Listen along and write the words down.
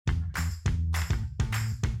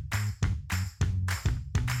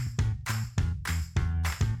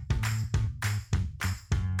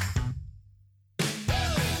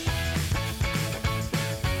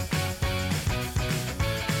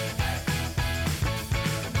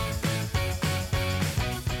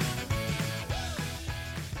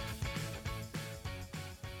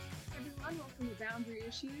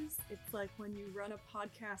issues. It's like when you run a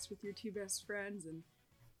podcast with your two best friends and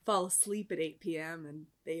fall asleep at 8 p.m. and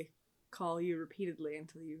they call you repeatedly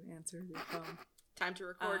until you answer your phone. Time to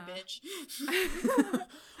record, bitch.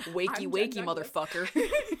 Wakey, motherfucker.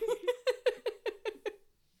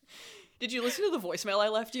 Did you listen to the voicemail I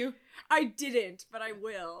left you? I didn't, but I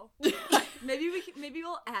will. Maybe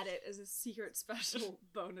we'll add it as a secret special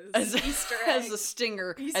bonus Easter egg. As a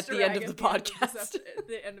stinger Easter at the end of the podcast. At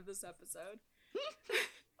the end of this episode.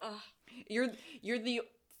 You're the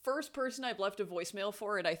first person I've left a voicemail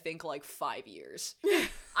for in I think like 5 years.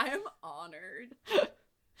 I am honored.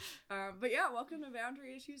 But yeah, welcome to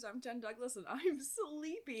Boundary Issues. I'm Jen Douglas and I'm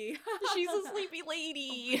sleepy. She's a sleepy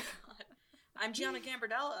lady. Oh I'm Gianna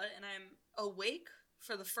Gambardella and I'm awake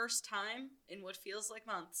for the first time in what feels like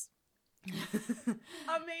months.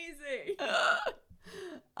 Amazing.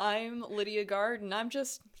 I'm Lydia Gard and I'm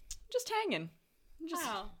just hanging.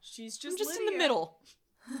 Wow. She's just I'm just Lydia. in the middle.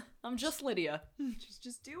 I'm just Lydia. She's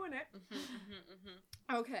just doing it.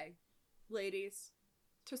 Okay, ladies,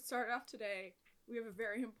 to start off today, we have a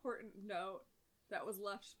very important note that was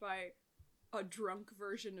left by a drunk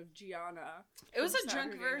version of Gianna. It was a Saturday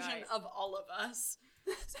drunk version night. of all of us.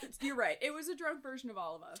 You're right. It was a drunk version of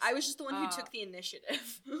all of us. I was just the one who took the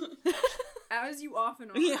initiative. As you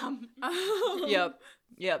often are. Yeah.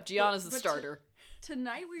 Yep. Gianna's the But starter.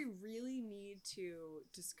 Tonight we really need to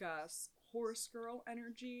discuss horse girl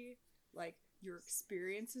energy, like your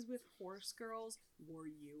experiences with horse girls. Were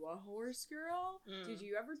you a horse girl? Did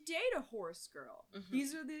you ever date a horse girl?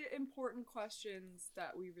 These are the important questions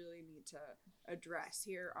that we really need to address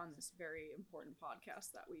here on this very important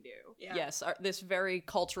podcast that we do. Yeah. Yes, this very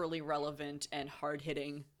culturally relevant and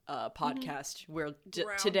hard-hitting podcast where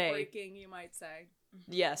today... Groundbreaking, you might say.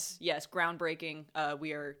 Yes, groundbreaking.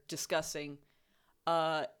 We are discussing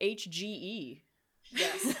HGE.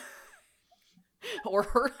 Yes. Or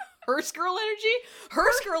Hearst girl energy?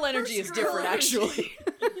 Hearst girl energy is different, actually.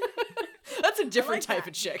 That's a different type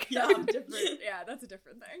of chick. Yeah, that's a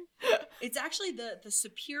different thing. It's actually the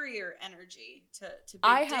superior energy to big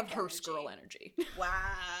I dick have Hearst energy. girl energy.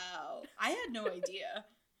 Wow. I had no idea.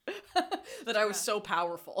 That I was so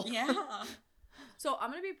powerful. Yeah. So I'm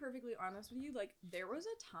gonna be perfectly honest with you. Like, there was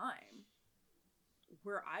a time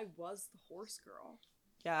where I was the horse girl.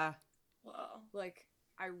 Yeah. Whoa. Like,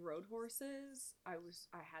 I rode horses. I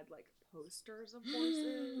had like posters of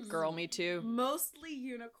horses. Girl, me too. Mostly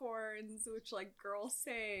unicorns, which like girl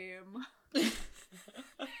same.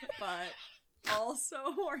 But also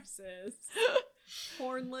horses.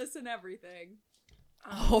 Hornless and everything.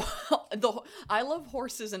 I love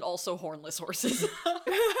horses and also hornless horses.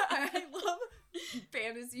 I love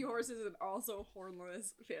fantasy horses and also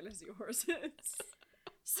hornless fantasy horses.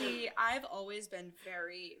 See, I've always been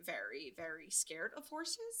very, very, very scared of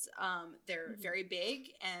horses. They're very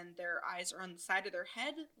big and their eyes are on the side of their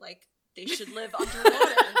head like they should live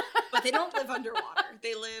underwater. But they don't live underwater.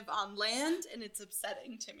 They live on land and it's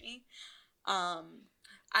upsetting to me.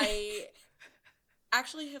 I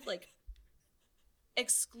actually have like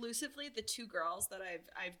exclusively the two girls that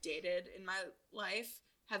I've dated in my life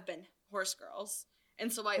have been horse girls.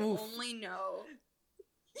 And so I only know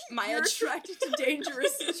You're attracted to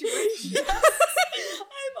dangerous situations. Yes.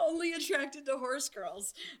 I'm only attracted to horse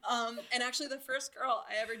girls. And actually the first girl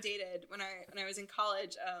I ever dated when I was in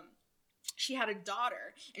college, she had a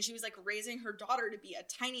daughter and she was like raising her daughter to be a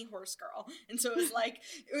tiny horse girl. And so it was like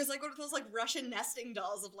one of those like Russian nesting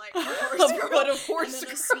dolls of like a horse girl. What a horse and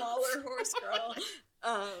then girl. a smaller horse girl.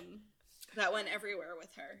 That went everywhere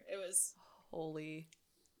with her. It was Holy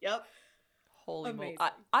Amazing. moly.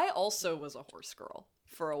 I also was a horse girl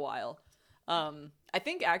for a while. I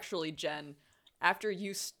think actually, Jen, after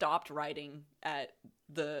you stopped riding at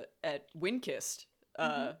Windkist,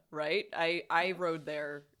 right? I rode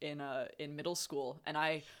there in middle school, and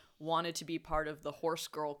I wanted to be part of the horse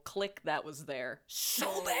girl clique that was there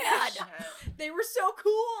so bad. They were so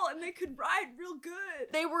cool and they could ride real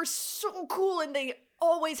good. They were so cool, and they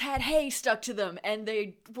always had hay stuck to them, and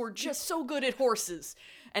they were just so good at horses.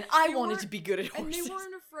 And I wanted to be good at horses. And they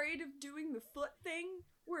weren't afraid of doing the foot thing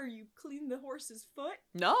where you clean the horse's foot.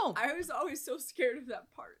 No. I was always so scared of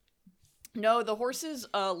that part. No, the horses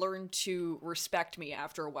learned to respect me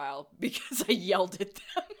after a while because I yelled at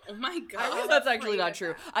them. oh my god. That's actually not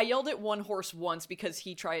true. I yelled at one horse once because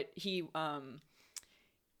he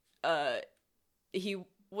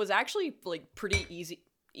was actually like pretty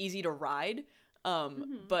easy to ride.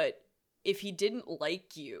 But if he didn't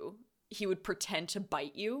like you, he would pretend to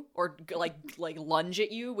bite you or like lunge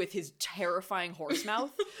at you with his terrifying horse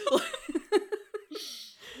mouth. No.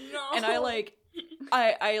 And I like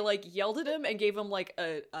I like yelled at him and gave him like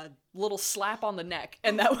a little slap on the neck,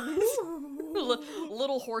 and that was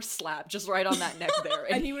little horse slap just right on that neck there.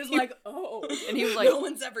 And he was like, "Oh," and he was like, no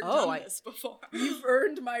one's ever done this before. "You've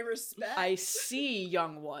earned my respect." I see,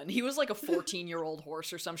 young one. He was like a 14-year-old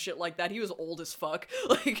horse or some shit like that. He was old as fuck.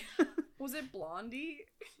 Like, was it Blondie?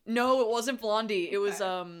 no, it wasn't Blondie. It was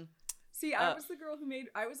See, I was the girl who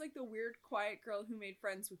I was like the weird, quiet girl who made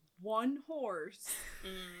friends with one horse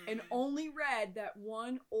and only read that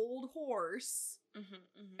one old horse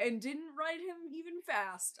and didn't ride him even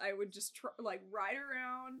fast. I would just ride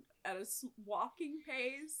around at a walking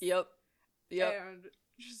pace. Yep. And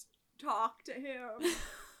just talk to him.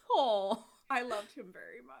 Oh, I loved him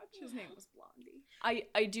very much. His name was Blondie.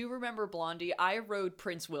 I do remember Blondie. I rode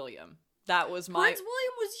Prince William. That was my. Prince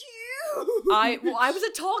William was huge. I was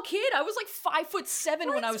a tall kid. I was like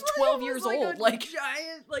 5'7" when I was 12 years old. Like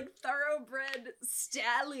giant, thoroughbred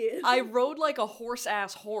stallion. I rode like a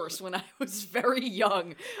horse-ass horse when I was very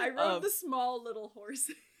young. I rode the small little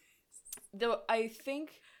horses. Though I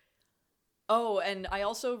think. Oh, and I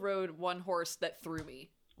also rode one horse that threw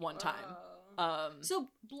me one time. So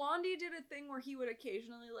Blondie did a thing where he would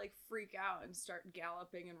occasionally freak out and start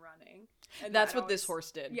galloping and running. And that's what this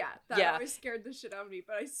horse did. Yeah, that always scared the shit out of me,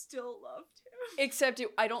 but I still loved him. Except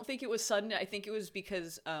I don't think it was sudden. I think it was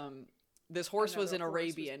because this horse was an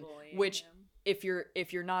Arabian, which if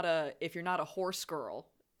you're not a horse girl,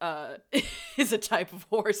 is a type of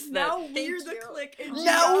horse that now we're the clique.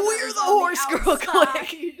 Now we're the horse girl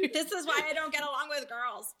clique. This is why I don't get along with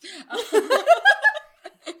girls.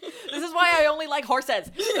 This is why I only like horses.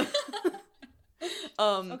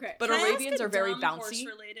 Okay. But Can Arabians I ask are very a dumb bouncy.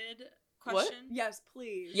 Horse-related question? What? Yes,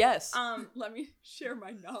 please. Yes. Let me share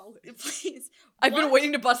my knowledge. Please. I've been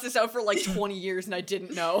waiting to bust this out for like 20 years and I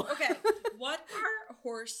didn't know. Okay. What are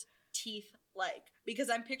horse teeth like? Because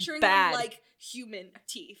I'm picturing Bad. them like human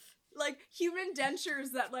teeth. Like human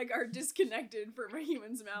dentures that are disconnected from a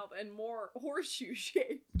human's mouth and more horseshoe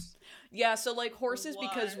shaped. Yeah, so like horses,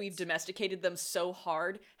 because What? we've domesticated them so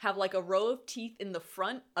hard, have like a row of teeth in the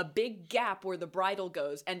front, a big gap where the bridle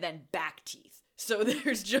goes, and then back teeth. So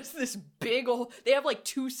there's just this big old, they have like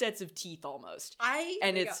 2 sets of teeth almost.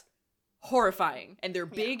 And it's horrifying, and they're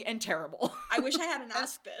big and terrible. I wish I hadn't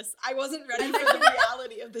asked this. I wasn't ready for the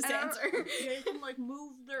reality of this answer. They can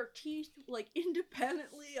move their teeth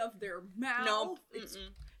independently of their mouth. Nope.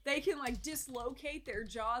 They can dislocate their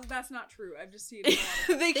jaws. That's not true. I've just seen it.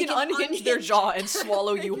 They can unhinge their jaw and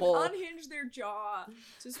swallow you whole. Unhinge their jaw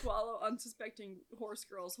to swallow unsuspecting horse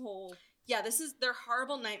girls whole. Yeah, they're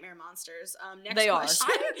horrible nightmare monsters. Next They are. question.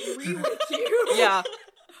 I agree with you. Yeah.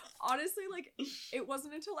 Honestly, it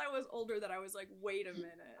wasn't until I was older that I was like, wait a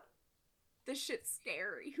minute. This shit's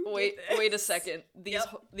scary. Who did this? Wait a second.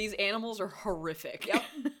 These animals are horrific. Yep.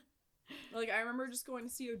 I remember just going to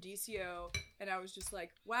see Odiseo, and I was just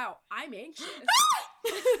like, wow, I'm anxious.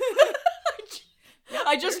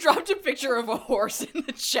 I just dropped a picture of a horse in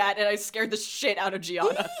the chat, and I scared the shit out of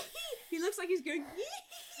Gianna. He looks like he's going,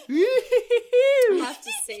 I have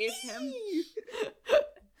to save him.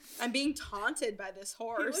 I'm being taunted by this he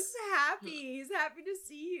horse. looks happy. He's happy to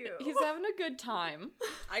see you. He's having a good time.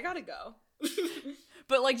 I gotta go.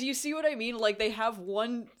 But do you see what I mean? They have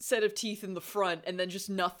one set of teeth in the front and then just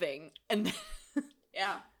nothing. And then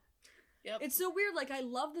Yeah. Yep. It's so weird. I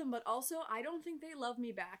love them, but also I don't think they love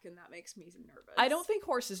me back, and that makes me nervous. I don't think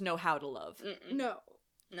horses know how to love. No.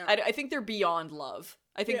 No. I think they're beyond love.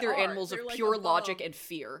 I think They they're are. animals They're, of pure above. logic and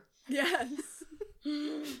fear. Yes.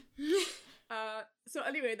 So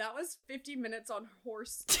anyway, that was 50 minutes on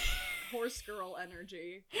horse girl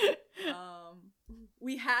energy.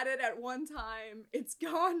 We had it at one time. It's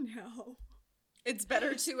gone now. It's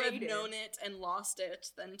better to have Faded. known it and lost it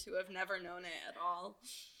than to have never known it at all.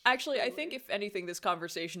 Actually, I think if anything, this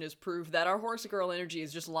conversation has proved that our horse girl energy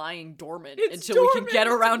is just lying dormant It's until we can dormant, get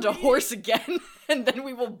it's around a weak. horse again, and then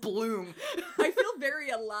we will bloom. I feel very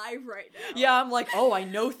alive right now. Yeah, I'm like, oh, I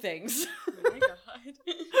know things. Oh my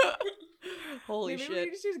god. Holy Maybe shit.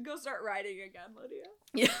 we just should go start riding again, Lydia.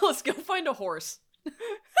 Yeah, let's go find a horse. We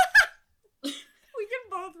can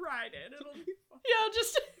both ride it. It'll be fun. Yeah,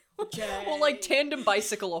 just Okay. we'll tandem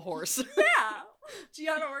bicycle a horse. Yeah.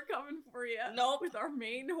 Gianna, we're coming for you. Nope. With our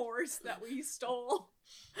main horse that we stole.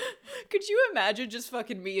 Could you imagine just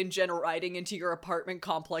fucking me and Jen riding into your apartment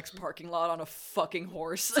complex parking lot on a fucking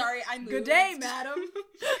horse? Sorry, I moved. Good day, madam.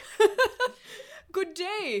 Good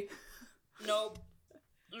day. Nope.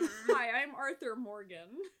 Hi, I'm Arthur Morgan.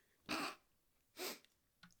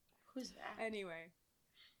 Who's that? Anyway,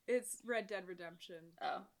 it's Red Dead Redemption.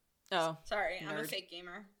 Oh. Oh, Sorry, I'm a Nerd. fake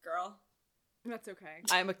gamer. Girl. That's okay.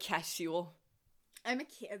 I'm a Casule. I'm a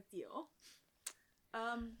Casio.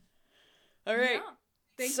 All right. Yeah.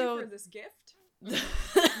 Thank So- you for this gift. Moving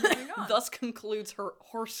on. Thus concludes her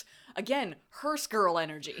hearse girl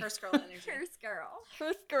energy. Hearse girl energy. First girl.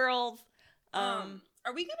 Hearse girls.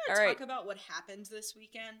 Are we gonna all talk right. about what happened this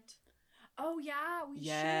weekend? Oh yeah, we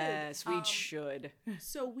Yes, should. we should.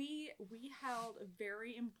 So we held a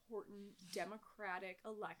very important democratic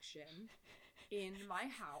election in my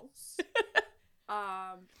house.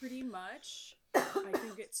 Pretty much, I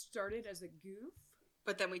think it started as a goof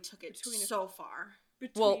But then we took it Between a- so far.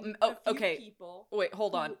 between Well, a few okay. people. Wait,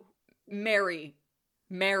 hold on. Mary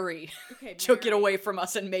Okay, took it Mary. away from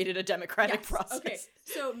us and made it a democratic Yes, process. Okay,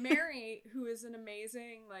 so Mary, who is an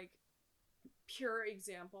amazing, like, pure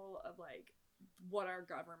example of like what our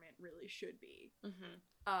government really should be,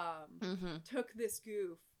 took this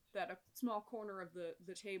goof that a small corner of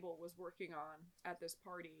the table was working on at this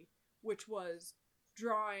party, which was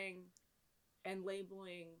drawing and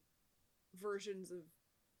labeling versions of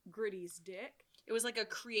Gritty's dick. It was like a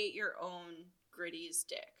create your own Gritty's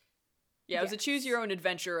dick. Yeah, it was a Yes. choose your own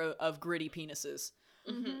adventure of gritty penises.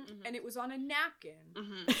 And it was on a napkin.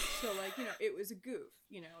 So, like, you know, it was a goof.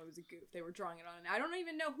 You know, it was a goof. They were drawing it on. I don't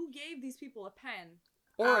even know who gave these people a pen.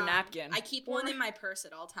 Or a napkin. I keep one in my purse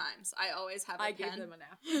at all times. I always have a I pen. gave them a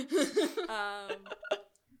napkin.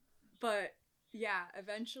 But yeah,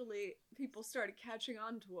 eventually people started catching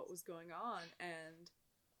on to what was going on, and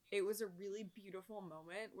it was a really beautiful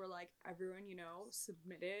moment where, like, everyone, you know,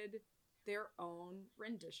 submitted their own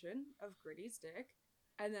rendition of Gritty's dick,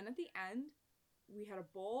 and then at the end we had a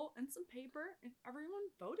bowl and some paper and everyone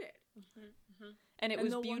voted. and it And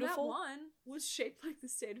was the beautiful. one that won was shaped like the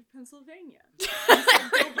state of Pennsylvania. It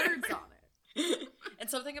said "Go Birds" on it. And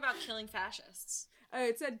something about killing fascists.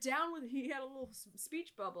 It said down with, he had a little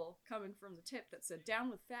speech bubble coming from the tip that said down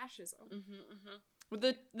with fascism.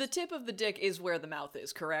 The tip of the dick is where the mouth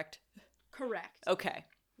is, correct? Correct. Okay.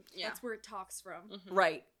 Yeah. That's where it talks from.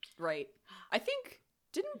 Right. I think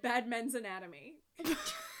didn't Bad Men's Anatomy.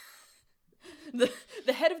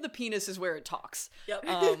 the head of the penis is where it talks. Yep.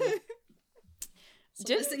 So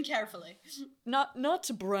Didn't- listen carefully. Not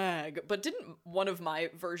to brag, but didn't one of my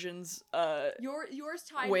versions Yours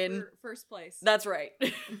tied Win. for first place. That's right.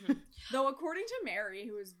 Though according to Mary,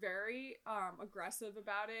 who was very aggressive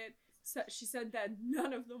about it, she said that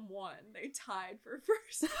none of them won. They tied for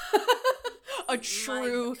first.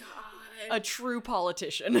 a true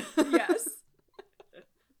politician. Yes.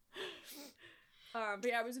 But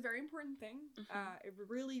yeah, it was a very important thing. A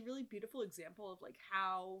really, really beautiful example of like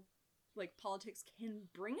how like politics can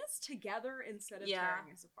bring us together instead of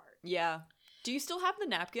tearing us apart. Yeah. Do you still have the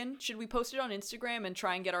napkin? Should we post it on Instagram and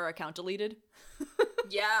try and get our account deleted?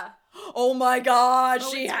 Yeah. Oh my god,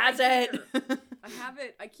 Oh, she it's has right it. I have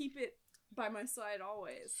it. I keep it by my side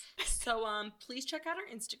always. So please check out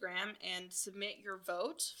our Instagram and submit your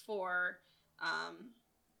vote for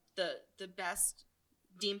the best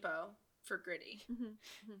Deempo for Gritty.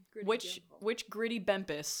 Gritty Which gritty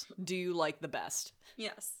Bempus do you like the best?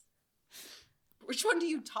 Yes. Which one do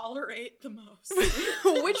you tolerate the most? Which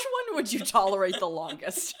one would you tolerate the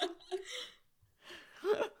longest?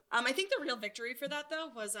 I think the real victory for that though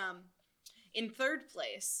was in third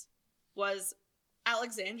place was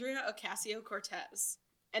Alexandria Ocasio-Cortez.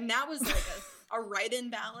 And that was like a write-in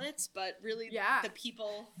ballot, but really Yeah. the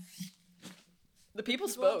people The people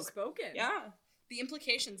People have spoke. spoken. yeah. The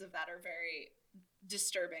implications of that are very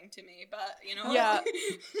disturbing to me, but you know Yeah.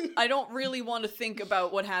 what? I don't really want to think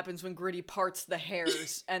about what happens when Gritty parts the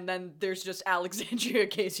hairs and then there's just Alexandria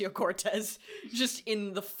Ocasio-Cortez just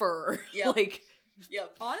in the fur. Yep. Like,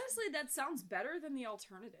 Yep. Honestly, that sounds better than the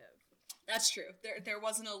alternative. That's true. There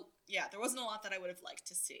wasn't a lot that I would have liked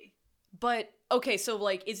to see. but okay, so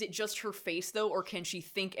like, is it just her face though, or can she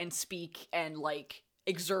think and speak and like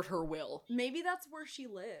exert her will? Maybe that's where she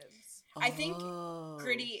lives. I think Oh.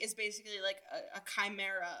 Gritty is basically like a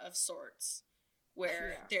chimera of sorts,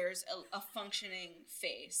 where Yeah. there's a functioning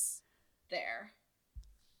face there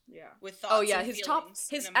Yeah. with thoughts. Oh yeah, and his top, feelings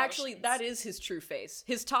his and actually emotions. that is his true face.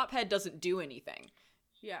 His top head doesn't do anything.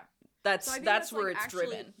 Yeah. That's So I think that's where like, it's actually,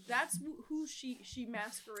 driven. That's who she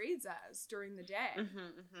masquerades as during the day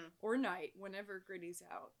or night, whenever Gritty's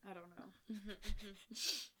out. I don't know.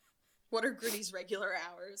 What are Gritty's regular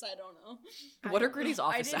hours? I don't know. What are Gritty's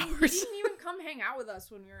office He hours? didn't even come hang out with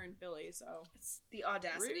us when we were in Philly, so It's the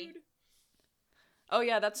audacity. rude. Oh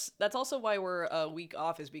yeah, that's also why we're a week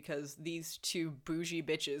off, is because these two bougie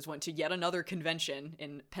bitches went to yet another convention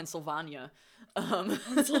in Pennsylvania.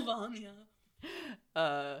 Pennsylvania.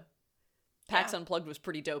 PAX Yeah. Unplugged was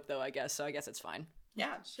pretty dope though, I guess. So I guess it's fine.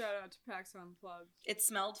 Yeah, Shout out to PAX Unplugged. it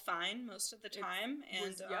smelled fine most of the time, and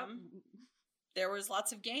Was- yep. there was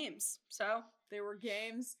lots of games. So They were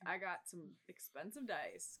games. I got some expensive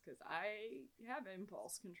dice because I have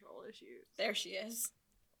impulse control issues. There she is.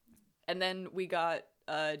 And then we got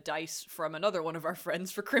dice from another one of our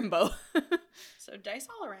friends for Crimbo. So dice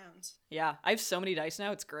all around. Yeah, I have so many dice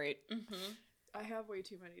now. It's great. Mm-hmm. I have way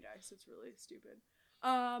too many dice. It's really stupid.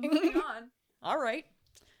 Moving on. All right.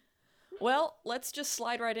 Well, let's just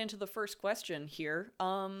slide right into the first question here.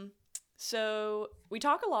 So we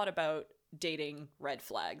talk a lot about dating red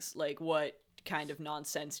flags, like what kind of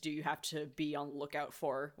nonsense do you have to be on the lookout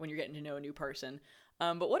for when you're getting to know a new person.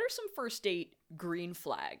 But what are some first date green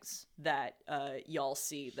flags that y'all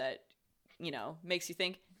see that, you know, makes you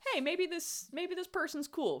think, hey, maybe this person's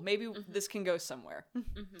cool. Maybe this can go somewhere.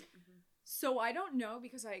 So I don't know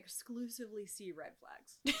because I exclusively see red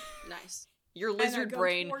flags. Nice. Your And I lizard go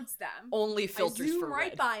brain towards them. only I filters zoom for right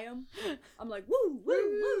red. by them. I'm like, woo, woo,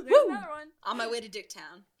 woo. There's another one. On my way to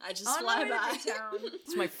Dicktown. I just On fly my way by. to Dicktown.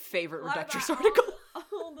 It's my favorite Fly Reductress by article.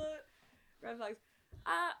 all the red flags.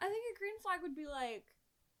 I think a green flag would be like,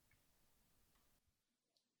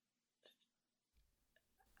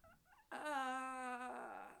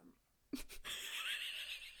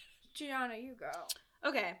 Gianna, you go.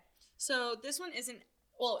 Okay, so this one isn't.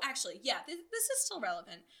 Well, actually, yeah, this is still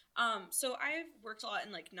relevant. So I've worked a lot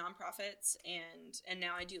in like nonprofits, and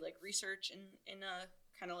now I do like research in a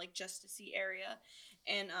kind of like justice-y area,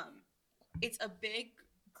 and it's a big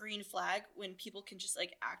green flag when people can just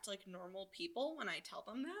like act like normal people when I tell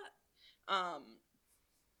them that.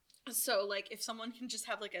 So like if someone can just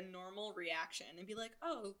have like a normal reaction and be like,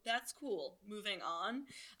 oh, that's cool, moving on.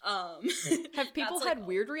 Have people that's, had like,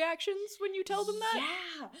 weird reactions when you tell them that?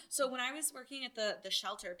 Yeah. So when I was working at the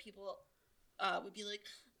shelter, people would be like,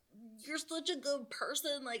 "You're such a good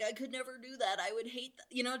person. Like I could never do that. I would hate that."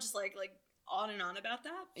 You know, just like on and on about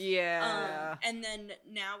that. Yeah. And then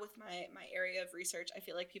now with my area of research, I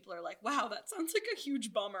feel like people are like, "Wow, that sounds like a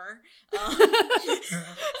huge bummer."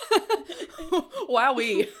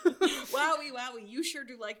 Wowie. Wowie. You sure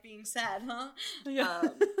do like being sad, huh? Yeah.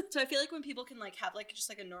 So I feel like when people can like have like just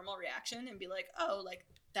like a normal reaction and be like, oh, like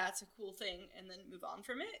that's a cool thing, and then move on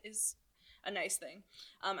from it is a nice thing.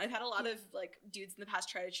 I've had a lot of like dudes in the past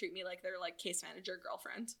try to treat me like they're like case manager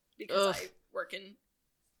girlfriend because Ugh. I work in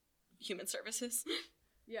human services.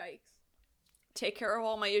 Yikes. Take care of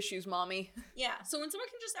all my issues, mommy. Yeah. So when someone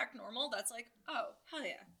can just act normal, that's like, oh, hell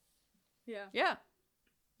yeah. Yeah.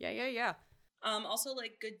 Yeah. Also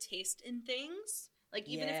like good taste in things. Like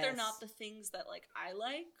even if they're not the things that like I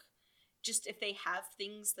like, just if they have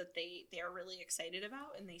things that they are really excited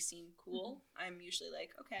about and they seem cool, I'm usually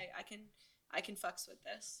like, okay, I can fucks with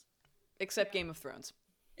this. Except Game of Thrones.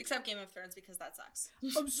 Except Game of Thrones because that sucks.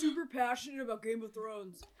 I'm super passionate about Game of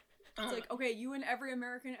Thrones. It's like, okay, you and every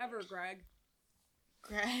American ever, Greg.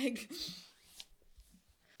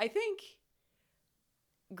 I think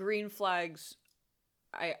green flags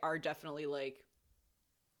are definitely like,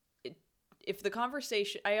 if the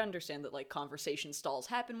conversation, I understand that like conversation stalls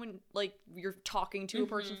happen when like you're talking to a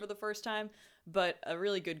person for the first time, but a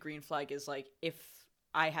really good green flag is like if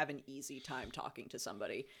I have an easy time talking to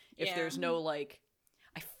somebody, if there's no like,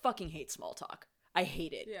 I fucking hate small talk. I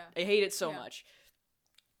hate it. Yeah. I hate it so much.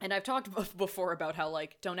 And I've talked before about how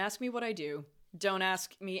like, don't ask me what I do. Don't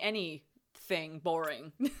ask me anything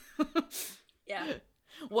boring. Yeah.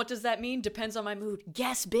 What does that mean? Depends on my mood.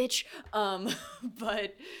 Guess, bitch.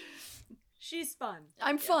 But She's fun.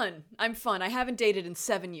 I'm fun. I haven't dated in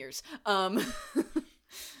 7 years.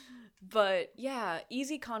 But yeah,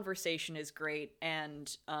 easy conversation is great.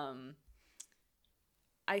 And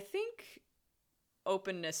I think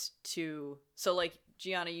openness to, so like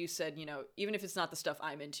Gianna, you said, you know, even if it's not the stuff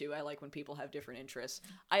I'm into, I like when people have different interests.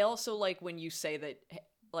 I also like when you say that,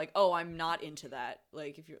 like, oh, I'm not into that.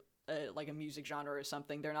 Like if you're like a music genre or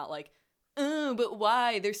something, they're not like, oh, but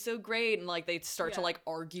why? They're so great. And like they start to like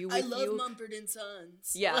argue with you. I love Mumford and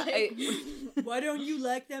Sons. Yeah. Like, Why don't you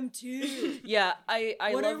like them too? Yeah, I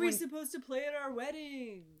What love are we when, supposed to play at our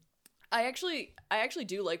wedding? I actually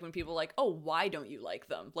do like when people are like, oh, why don't you like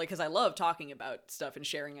them? Like, because I love talking about stuff and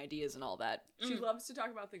sharing ideas and all that. She loves to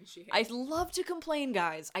talk about things she hates. I love to complain,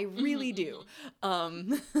 guys. I really do.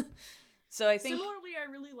 So I think Similarly, I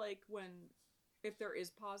really like when, if there is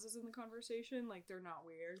pauses in the conversation, like they're not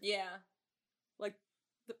weird. yeah. Like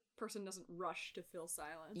the person doesn't rush to fill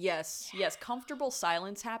silence. yes, comfortable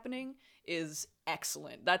silence happening is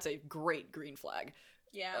excellent. That's a great green flag.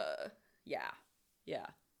 Yeah. Yeah.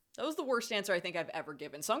 That was the worst answer I think I've ever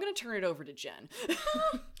given. So I'm going to turn it over to Jen.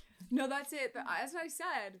 No, that's it. As I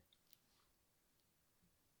said,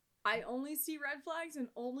 I only see red flags and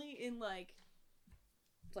only in like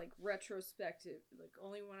retrospective, like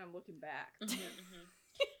only when I'm looking back.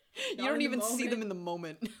 You Not don't in the even see moment. them in the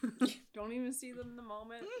moment. Don't even see them in the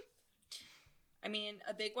moment. I mean,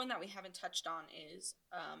 a big one that we haven't touched on is,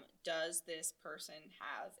 does this person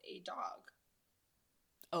have a dog?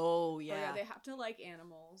 Oh Oh yeah, they have to like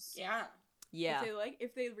animals. Yeah. Yeah.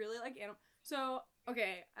 If they really like animals. So,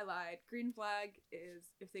 okay, I lied. Green flag is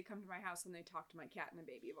if they come to my house and they talk to my cat in a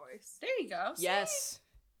baby voice. There you go. See? Yes.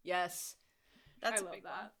 Yes. That's I a love big that.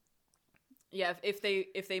 one. Yeah, if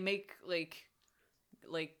they make like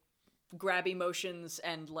grabby motions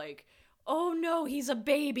and like, oh no, he's a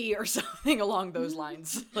baby or something along those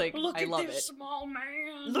lines. Like, Look I at love this it. small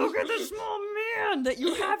man. Look at the small man that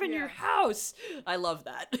you have in Yeah. your house. I love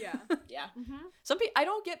that. Yeah. Yeah. Mm-hmm. I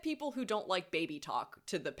don't get people who don't like baby talk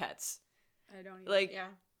to the pets. I don't even. Like, Yeah.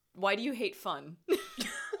 why do you hate fun?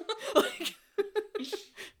 Like,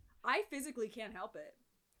 I physically can't help it.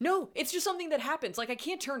 no, it's just something that happens. Like, I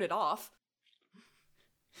can't turn it off.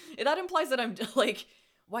 That implies that I'm like,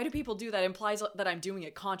 why do people do that? It implies that I'm doing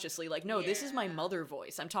it consciously. Like, no, this is my Yeah. mother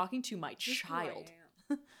voice. I'm talking to my Just who I child.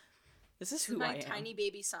 am. This is who my I am. tiny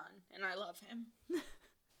baby son, and I love him.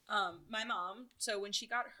 My mom, so when she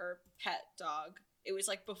got her pet dog, it was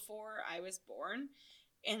like before I was born,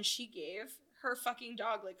 and she gave her fucking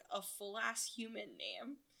dog like a full ass human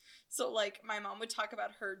name. So like my mom would talk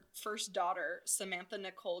about her first daughter, Samantha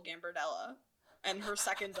Nicole Gambardella, and her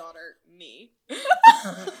second daughter, me.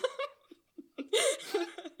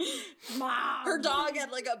 Mom. Her dog had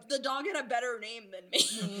the dog had a better name than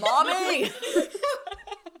me. Mommy!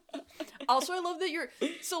 Also, I love that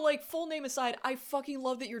so like, full name aside, I fucking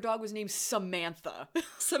love that your dog was named Samantha.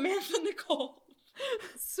 Samantha Nicole.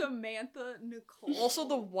 Samantha Nicole. Also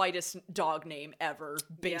the whitest dog name ever,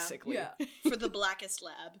 basically. Yeah. For the blackest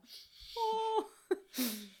lab. Oh.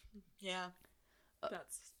 Yeah.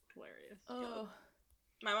 That's hilarious. Oh.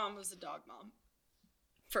 My mom was a dog mom.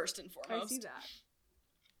 First and foremost. I see that.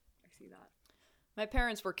 I see that. My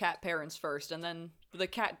parents were cat parents first, and then the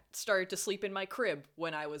cat started to sleep in my crib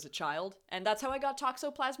when I was a child, and that's how I got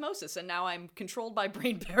toxoplasmosis, and now I'm controlled by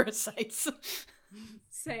brain parasites.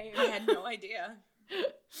 Same. I had no idea.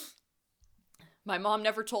 My mom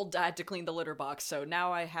never told Dad to clean the litter box, so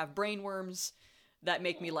now I have brain worms that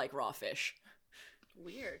make me like raw fish.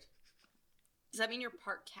 Weird. Does that mean you're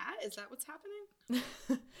part cat? Is that what's happening?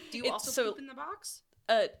 Do you It's also poop in the box?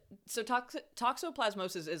 So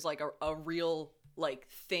toxoplasmosis is like a real like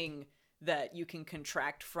thing that you can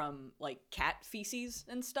contract from like cat feces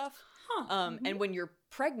and stuff. Huh. And when you're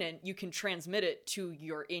pregnant, you can transmit it to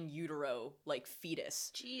your in utero like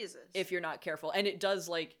fetus Jesus. if you're not careful. And it does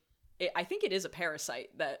like I think it is a parasite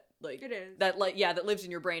that like It is. that like that lives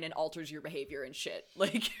in your brain and alters your behavior and shit.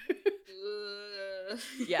 Like Ugh.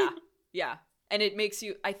 yeah. And it makes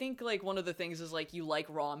you, I think, like, one of the things is, like, you like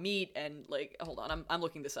raw meat, and, like, hold on, I'm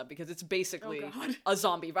looking this up, because it's basically Oh, God. a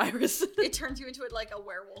zombie virus. It turns you into like a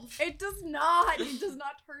werewolf. It does not. It does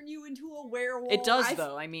not turn you into a werewolf. It does,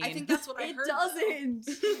 though, I mean. I think that's what I It heard. doesn't.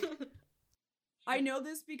 though. I know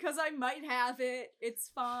this because I might have it. It's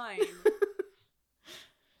fine.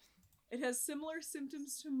 It has similar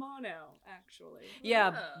symptoms to mono, actually.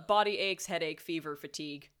 Yeah, Oh. body aches, headache, fever,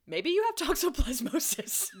 fatigue. Maybe you have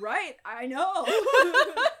toxoplasmosis. Right, I know.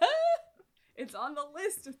 It's on the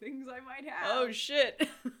list of things I might have. Oh, shit.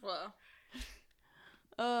 Well,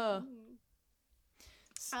 But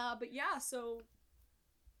yeah, so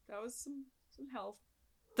that was some health.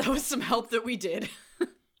 That was some help that we did.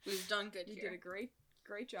 we've done good You here. did a great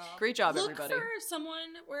job. Great job, Look everybody. for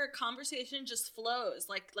someone where a conversation just flows,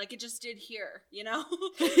 like it just did here. You know?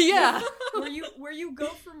 Yeah. where you go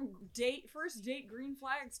from first date green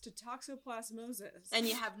flags to toxoplasmosis. And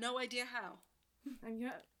you have no idea how. And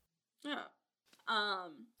yet, Yeah.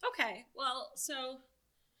 Okay. Well, so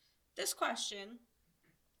this question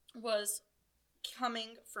was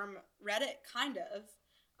coming from Reddit, kind of,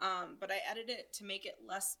 but I edited it to make it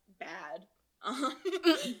less bad.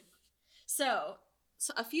 So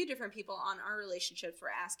a few different people on our relationships were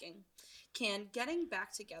asking, can getting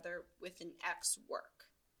back together with an ex work?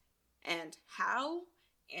 And how?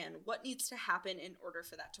 And what needs to happen in order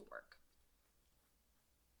for that to work?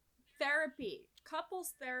 therapy,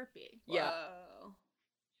 couples therapy. Yeah. Whoa.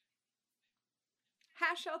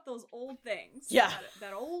 Hash out those old things. Yeah.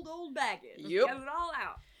 That old baggage. Yep. Get it all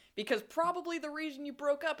out. Because probably the reason you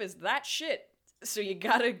broke up is that shit. So you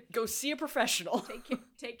gotta go see a professional.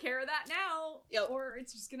 Take care of that now. Yep. Or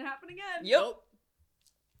it's just gonna happen again. Yep.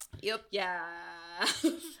 Yeah.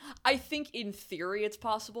 I think in theory it's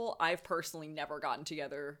possible. I've personally never gotten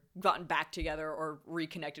back together or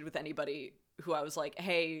reconnected with anybody who I was like,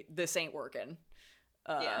 hey, this ain't working.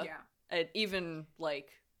 Yeah. Yeah. And even like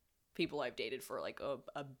people I've dated for like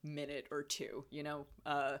a minute or two, you know.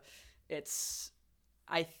 It's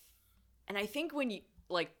I think when you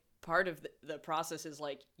like part of the process is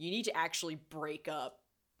like you need to actually break up,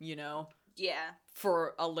 you know, Yeah.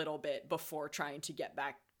 for a little bit before trying to get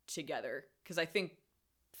back together, because I think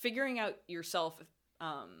figuring out yourself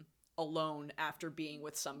alone after being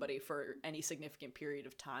with somebody for any significant period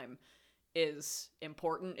of time is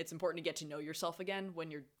important. It's important to get to know yourself again when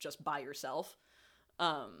you're just by yourself.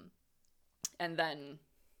 And then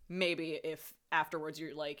maybe if afterwards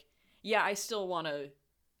you're like, yeah, I still want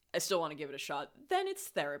to give it a shot, then it's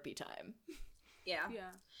therapy time. Yeah. Yeah.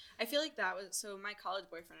 I feel like that was, so my college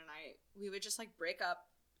boyfriend and I, we would just like break up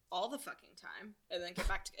all the fucking time and then get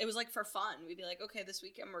back to, it was like for fun. We'd be like, okay, this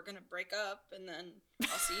weekend we're gonna break up and then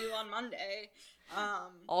I'll see you on Monday.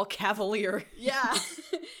 All cavalier. Yeah.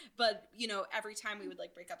 But, you know, every time we would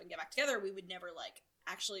like break up and get back together, we would never like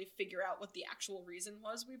actually figure out what the actual reason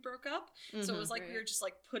was we broke up. So it was like we were just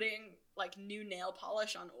like putting like new nail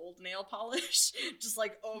polish on old nail polish, just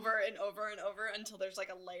like over and over and over until there's like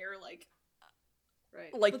a layer like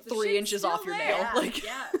Right. Like But the 3 shit's inches still off your there. nail. yeah, Like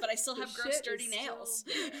yeah, but I still The have gross shit dirty is nails.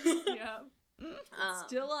 still there. Yeah. It's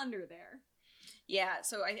still under there. Yeah,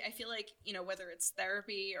 so I feel like, you know, whether it's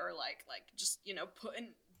therapy or like just, you know,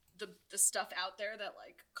 putting the stuff out there that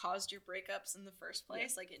like caused your breakups in the first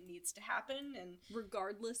place, like it needs to happen. And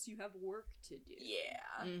Regardless, you have work to do.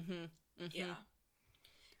 yeah, yeah. yeah.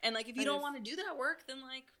 And like if you And don't if- want to do that work, then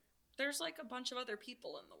like there's like a bunch of other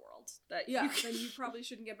people in the world that Yeah, you can... then you probably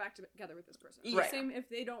shouldn't get back together with this person. Right. Same if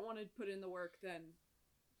they don't want to put in the work, then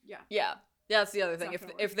yeah. Yeah. That's the other thing. not If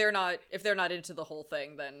gonna if they're not into the whole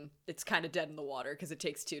thing, then it's kind of dead in the water because it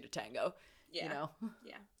takes two to tango. yeah, You know.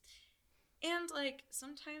 yeah. And like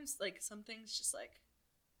sometimes like some things just like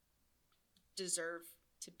deserve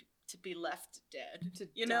to be left dead, To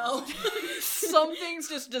you die. know. Some things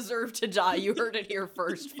just deserve to die. You heard it here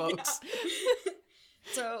first, folks. Yeah.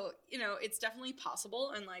 So, you know, it's definitely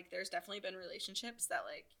possible, and like there's definitely been relationships that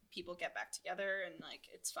like people get back together and like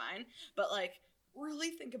it's fine. But like really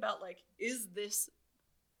think about like, is this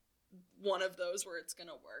one of those where it's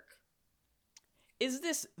gonna work? Is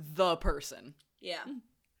this the person? Yeah.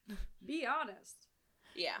 Be honest.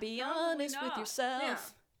 Yeah. Be Probably honest with not.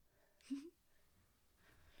 yourself.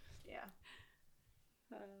 Yeah.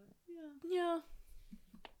 Yeah.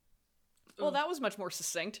 Well, that was much more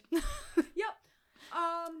succinct. Yep.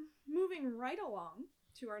 Moving right along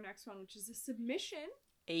to our next one, which is a submission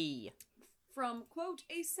Hey, from, quote,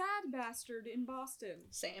 a sad bastard in Boston.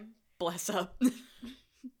 Same. bless up.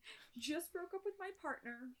 Just broke up with my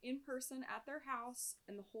partner in person at their house,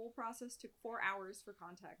 and the whole process took 4 hours for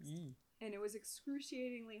context. And it was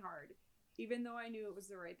excruciatingly hard, even though I knew it was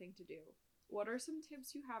the right thing to do. What are some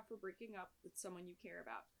tips you have for breaking up with someone you care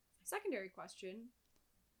about? Secondary question.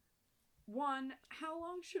 1, how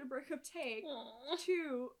long should a breakup take? Aww.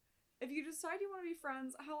 2, if you decide you want to be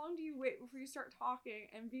friends, how long do you wait before you start talking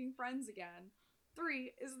and being friends again?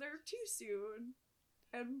 3, is there too soon?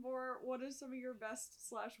 And 4, what is some of your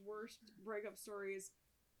best/worst breakup stories?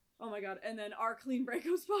 Oh my god, and then are clean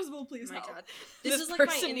breakups possible? Please Oh my help. god. This is like my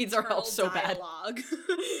person needs our help internal so bad. dialogue.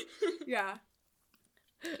 Yeah.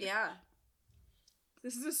 Yeah.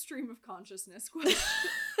 This is a stream of consciousness question.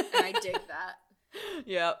 And I dig that.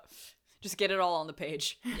 Yeah. Just get it all on the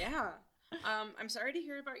page. Yeah. I'm sorry to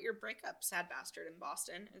hear about your breakup, sad bastard, in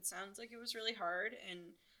Boston. It sounds like it was really hard, and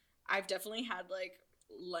I've definitely had like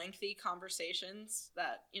lengthy conversations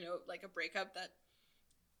that, you know, like a breakup that,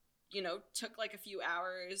 you know, took like a few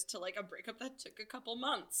hours to like a breakup that took a couple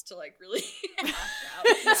months to like really hash out.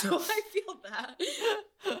 Yeah. So I feel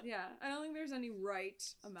that. Yeah, I don't think there's any right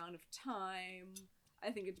amount of time. I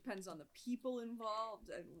think it depends on the people involved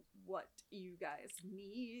and what you guys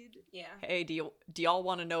need. Yeah. Hey, do y'all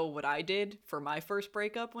want to know what I did for my first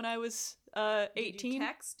breakup when I was 18? Did you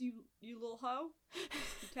text, you little hoe?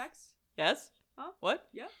 You text? Yes? Huh? What?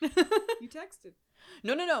 Yeah. You texted.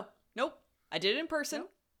 No. Nope. I did it in person.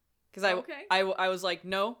 Nope. Because Okay. I was like,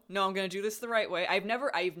 no, I'm gonna do this the right way. I've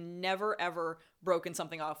never ever broken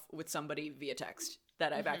something off with somebody via text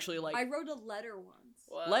that I've actually like I wrote a letter once.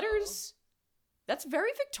 Whoa. letters. That's very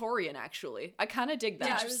Victorian, actually. I kind of dig that.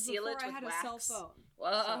 Yeah, Did it you was seal before it I with had wax? a cell phone.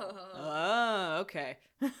 Whoa. Oh, okay.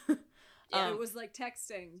 Yeah. It was like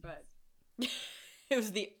texting, but It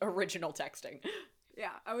was the original texting. yeah,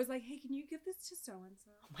 I was like, hey, can you give this to so and so?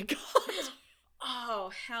 Oh my god.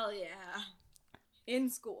 Oh, hell yeah. In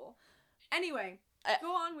school. Anyway, I-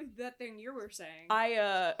 go on with that thing you were saying.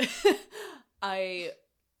 I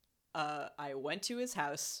went to his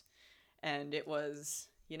house, and it was,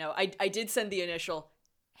 you know, I did send the initial,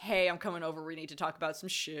 hey, I'm coming over, we need to talk about some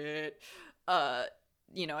shit,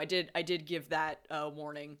 you know, I did give that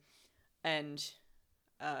warning, and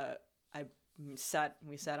we sat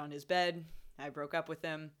on his bed. I broke up with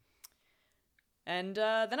him, and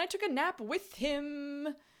then I took a nap with him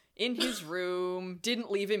in his room.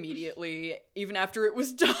 Didn't leave immediately, even after it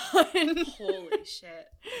was done. Holy shit.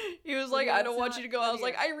 He was like, I don't want you to go. I was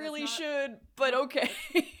like, I really should, but okay.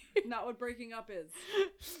 Not what breaking up is.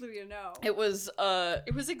 Lydia, no. It was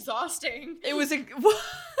exhausting. It was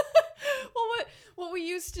well, what we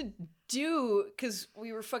used to do, because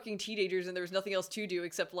we were fucking teenagers and there was nothing else to do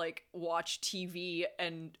except like watch TV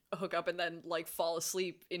and hook up and then like fall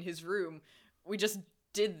asleep in his room. We just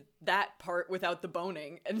did that part without the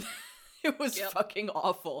boning, and it was fucking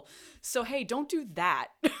awful. So hey, don't do that.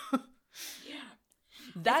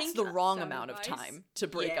 That's the wrong amount of time to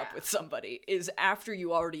break up with somebody, is after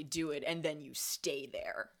you already do it and then you stay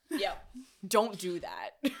there. Yep. Don't do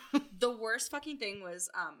that. The worst fucking thing was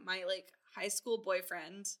my like high school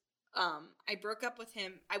boyfriend. I broke up with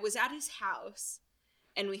him. I was at his house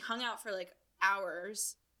and we hung out for like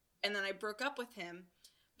hours, and then I broke up with him,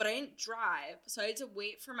 but I didn't drive, so I had to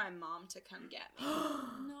wait for my mom to come get me.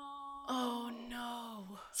 No. Oh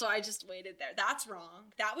no. So I just waited there. That's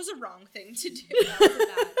wrong. That was a wrong thing to do.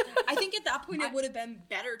 I think at that point it would have been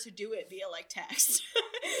better to do it via like text.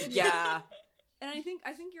 Yeah. And I think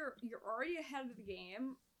you're already ahead of the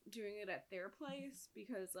game doing it at their place,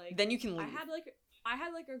 because like then you can leave. I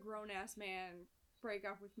had like a grown ass man break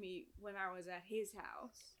up with me when I was at his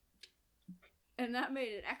house, and that made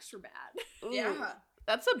it extra bad. Yeah.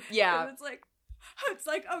 That's yeah. It's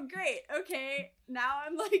like, oh great, okay, now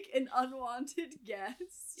I'm like an unwanted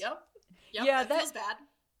guest. Yep. Yeah, that feels bad.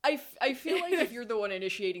 I feel like if you're the one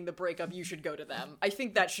initiating the breakup, you should go to them. I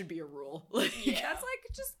think that should be a rule. That's like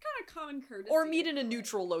just kind of common courtesy. Or meet in a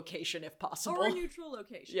neutral location if possible. Or a neutral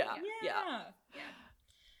location. Yeah.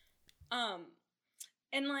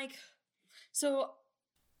 And like, so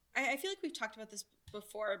I feel like we've talked about this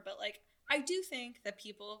before, but like, I do think that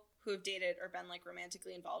people who have dated or been like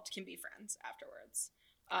romantically involved can be friends afterwards.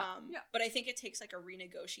 But I think it takes like a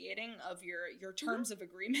renegotiating of your terms of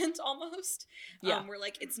agreement almost. Where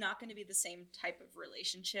like it's not going to be the same type of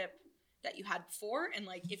relationship that you had before, and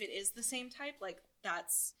like if it is the same type, like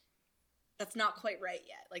that's not quite right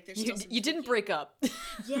yet. Like there's still you didn't break up.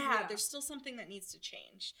 Yeah, there's still something that needs to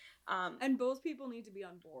change. And both people need to be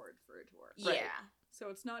on board for it to work. Yeah. Right. So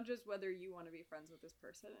it's not just whether you want to be friends with this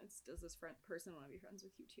person, it's does this person want to be friends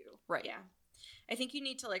with you too? Right. Yeah. I think you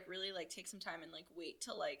need to like really like take some time and like wait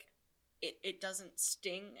till like it doesn't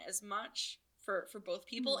sting as much for both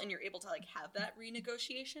people, and you're able to like have that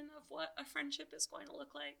renegotiation of what a friendship is going to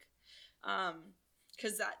look like.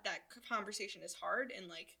 Because that conversation is hard, and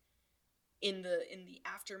like in the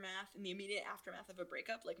aftermath, in the immediate aftermath of a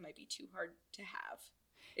breakup, like might be too hard to have.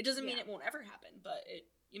 It doesn't mean it won't ever happen, but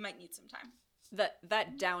you might need some time.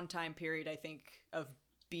 That downtime period, I think, of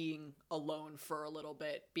being alone for a little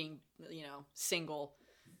bit, being, you know, single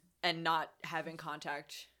and not having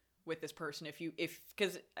contact with this person,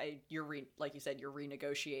 because like you said, you're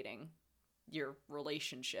renegotiating your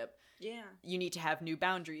relationship. Yeah. You need to have new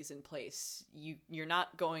boundaries in place. You're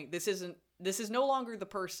not going, this is no longer the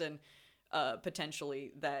person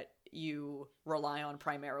potentially that you rely on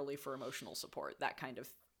primarily for emotional support, that kind of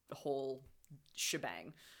whole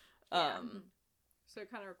shebang. So it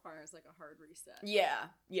kind of requires like a hard reset.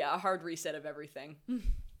 Yeah, a hard reset of everything.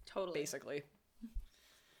 Totally. Basically.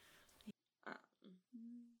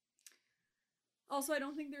 Also, I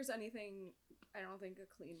don't think a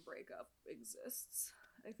clean breakup exists.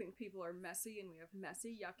 I think people are messy, and we have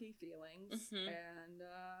messy, yucky feelings. And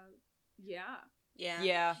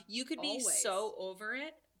Yeah. You could be so over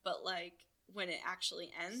it, but like when it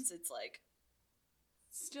actually ends, it's like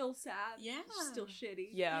still sad. Yeah. Still shitty.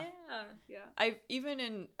 Yeah. Yeah. I've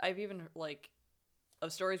even like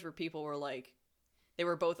of stories where people were like they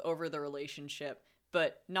were both over the relationship,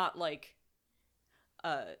 but not like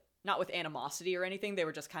not with animosity or anything. They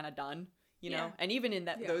were just kind of done, you know? And even in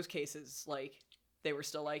those cases, like they were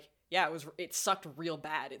still like, yeah, it sucked real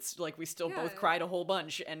bad. It's like we still both cried a whole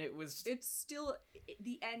bunch, and it's still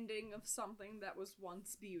the ending of something that was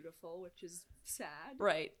once beautiful, which is sad.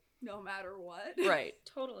 Right. No matter what. Right.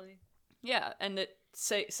 Totally. Yeah, and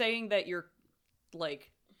saying that you're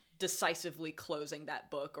like decisively closing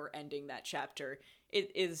that book or ending that chapter,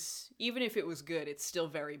 it is, even if it was good, it's still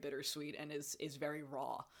very bittersweet and is very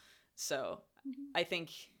raw. So I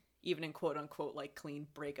think even in quote unquote like clean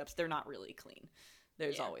breakups, they're not really clean.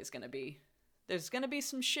 There's always gonna be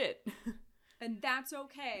some shit. And that's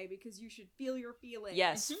okay, because you should feel your feelings.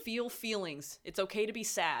 Yes, feel feelings. It's okay to be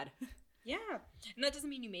sad. Yeah. And that doesn't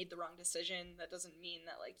mean you made the wrong decision. That doesn't mean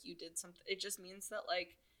that, like, you did something. It just means that,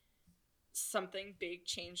 like, something big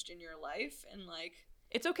changed in your life, and, like,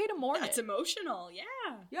 It's okay to mourn that's it. emotional. Yeah.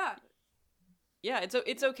 Yeah. Yeah,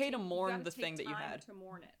 it's okay to You mourn gotta the take thing that you time had. to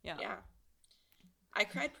mourn it. Yeah. Yeah. I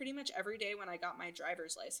cried pretty much every day when I got my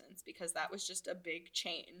driver's license because that was just a big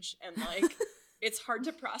change. And, like, it's hard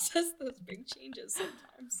to process those big changes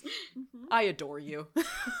sometimes. I adore you.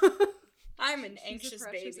 I'm an She's a anxious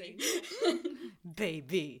precious baby. angel.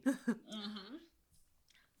 Baby. Mm-hmm.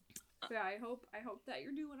 Yeah, I hope that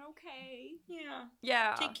you're doing okay. Yeah.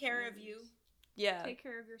 Yeah. Take care of you. Yeah. Take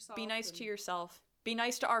care of yourself. Be nice to and yourself. Be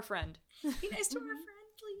nice to our friend. Be nice to our friend,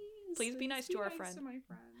 please. Please be nice to our nice friend. to my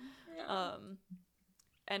friend. Yeah.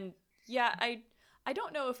 And yeah, I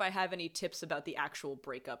don't know if I have any tips about the actual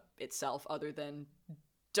breakup itself other than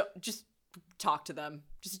just talk to them.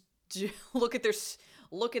 Just look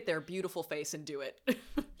at their beautiful face and do it.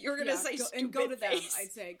 You're gonna say go, stupid and go to them. face.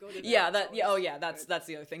 I'd say go to them. Yeah, It's oh always yeah, that's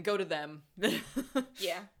the other thing. Go to them.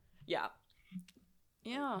 Yeah. Yeah.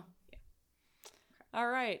 Yeah. All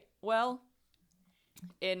right. Well,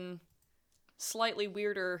 in slightly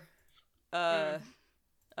weirder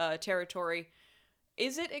territory,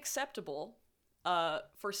 is it acceptable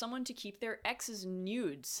for someone to keep their ex's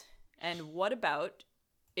nudes? And what about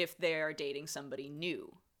if they are dating somebody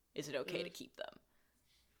new? Is it okay to keep them?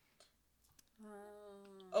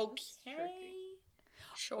 that's Okay. tricky.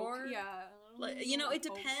 Sure. Yeah. Like, you know, it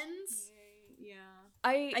depends.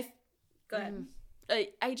 Yeah. Go ahead.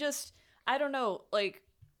 I don't know, like,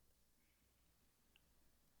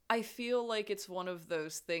 I feel like it's one of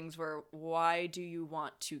those things where why do you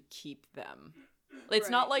want to keep them? It's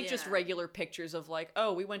not Right, like just yeah. regular pictures of like,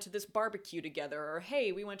 oh, we went to this barbecue together, or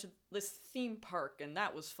hey, we went to this theme park and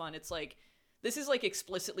that was fun. It's like, this is like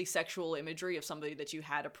explicitly sexual imagery of somebody that you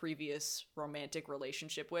had a previous romantic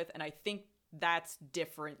relationship with, and I think that's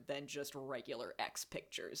different than just regular ex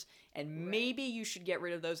pictures. And maybe you should get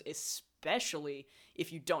rid of those, especially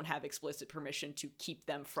if you don't have explicit permission to keep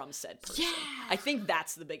them from said person. Yeah. I think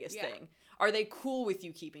that's the biggest Yeah. thing. Are they cool with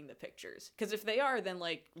you keeping the pictures? Because if they are, then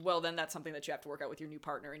like, well, then that's something that you have to work out with your new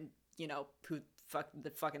partner, and you know, who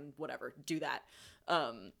fucking whatever, do that.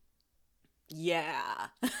 Yeah.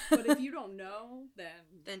 But if you don't know, then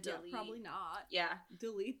Then yeah, delete. probably not. Yeah.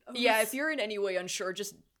 Delete those. Yeah, if you're in any way unsure,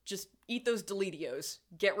 just eat those deletios.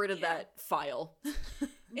 Get rid of Yeah. that file.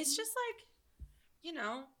 It's just like, you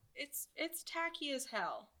know, it's tacky as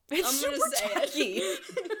hell. It's I'm gonna super say it. tacky.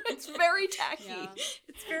 It's very tacky. Yeah.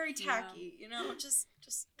 It's very tacky, you know. Just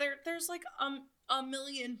there's like a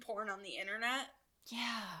million porn on the internet.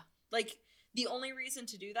 Yeah. Like, the only reason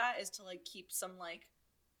to do that is to like keep some like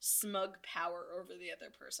smug power over the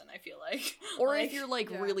other person, I feel like. Or if you're like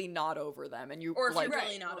yeah. really not over them and you Or if like you're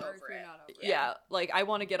really not or over if you're it. not over it. yeah, like I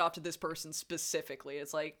want to get off to this person specifically.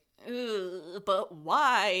 It's like, ugh, but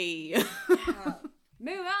why?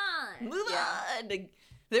 Move on. Move Yeah. on.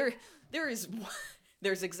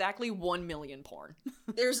 There's exactly 1 million porn.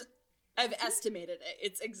 I've estimated it.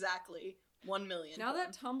 It's exactly 1 million. Now porn.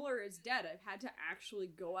 that Tumblr is dead, I've had to actually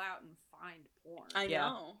go out and find porn. I Yeah.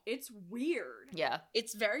 know. It's weird. Yeah,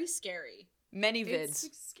 It's very scary. many vids.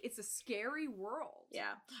 It's a scary world.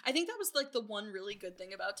 Yeah. I think that was like the one really good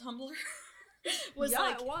thing about Tumblr. was yeah,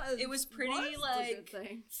 like it was pretty, the good like,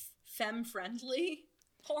 thing. femme friendly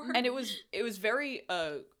porn. And it was very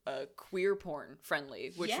queer porn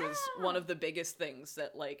friendly, which was Yeah. one of the biggest things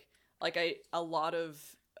that like a lot of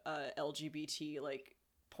LGBT like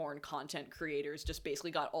porn content creators just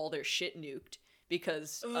basically got all their shit nuked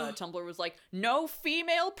because Ugh. Tumblr was like, no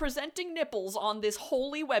female presenting nipples on this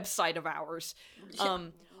holy website of ours.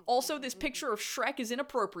 Also, this picture of Shrek is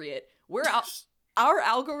inappropriate. Our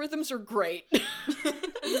algorithms are great.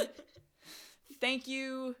 Thank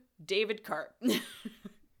you, David Karp.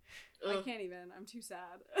 I Ugh. can't even. I'm too sad.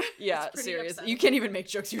 Yeah, pretty serious. upsetting. You can't even make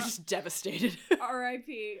jokes. You're just devastated.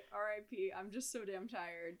 R.I.P. R.I.P. I'm just so damn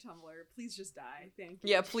tired. Tumblr, please just die. Thank you.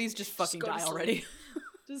 Yeah, please just fucking go to die sleep. already.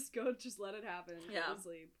 Just go. Just let it happen. Yeah. Go to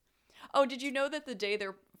sleep. Oh, did you know that the day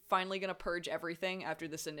they're finally gonna purge everything after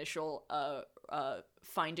this initial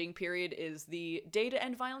finding period is the day to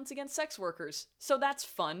end violence against sex workers? So that's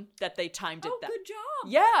fun that they timed it Oh, that. good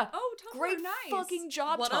job. Yeah. Oh, Tumblr, Great nice. fucking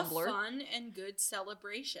job, what Tumblr. a fun and good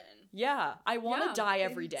celebration. Yeah, I want to Yeah, die they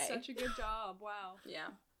every did day. Such a good job. Wow. Yeah.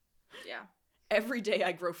 Yeah. Every day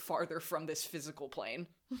I grow farther from this physical plane.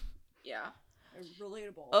 Yeah.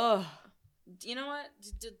 Relatable. Ugh. You know what?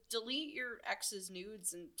 Delete your ex's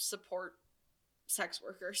nudes and support sex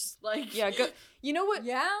workers. Like, Yeah, go. You know what?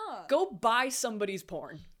 Yeah. Go buy somebody's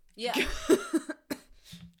porn. yeah.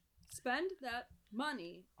 Spend that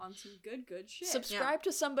money on some good shit. Subscribe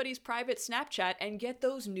to somebody's private Snapchat and get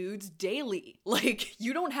those nudes daily. Like,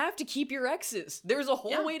 you don't have to keep your exes. There's a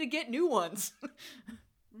whole way to get new ones.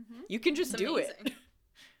 You can just do it.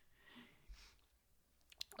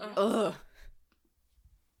 Ugh.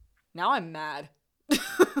 Now I'm mad.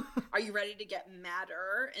 Are you ready to get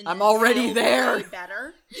madder? And I'm already there.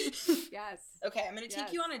 Better. Yes. Okay, I'm gonna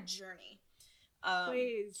take you on a journey.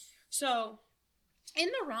 Please. So, in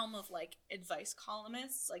the realm of like advice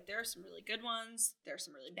columnists, like there are some really good ones, there are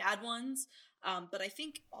some really bad ones, but I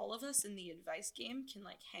think all of us in the advice game can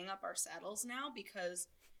like hang up our saddles now because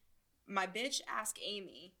my bitch Ask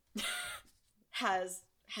Amy has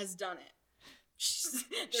done it.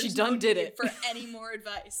 She done did it for any more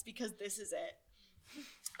advice because this is it.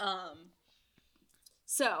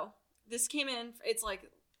 So this came in. It's like,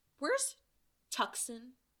 where's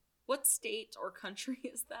Tucson? What state or country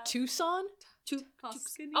is that? Tucson?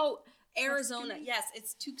 Tuscany? Oh, Arizona. Tuscany? Yes,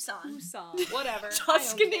 it's Tucson. Whatever.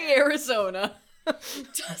 Tuscany, Arizona.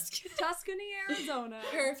 Tuscany, Arizona.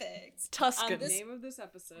 Perfect. Tuscan. The name of this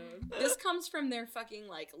episode. This comes from their fucking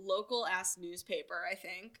like local ass newspaper, I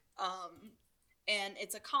think. And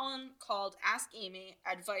it's a column called Ask Amy,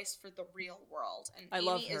 Advice for the Real World. And I Amy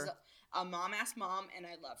love her. is a mom-ass mom, and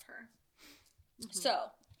I love her.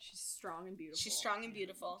 So She's strong and beautiful. she's strong and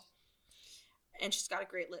beautiful. And she's got a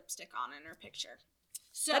great lipstick on in her picture.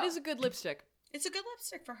 So That is a good lipstick. it's a good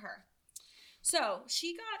lipstick for her. So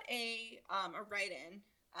she got a write-in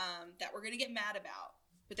that we're gonna get mad about,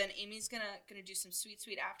 but then Amy's gonna do some sweet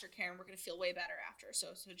aftercare, and we're gonna feel way better after.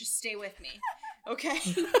 So just stay with me, okay?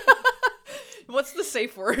 What's the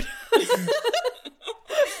safe word?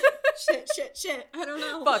 Shit. I don't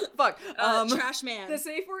know. Fuck. Trash man. The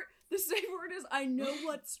safe word is I know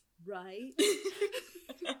what's right.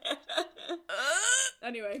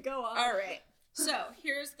 Anyway, go on. All right. So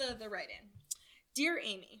here's the write-in. Dear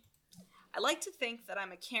Amy, I like to think that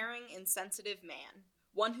I'm a caring and sensitive man,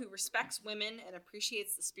 one who respects women and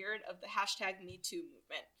appreciates the spirit of the #MeToo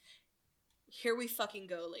movement. Here we fucking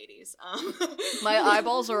go, ladies. My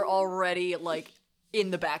eyeballs are already, like,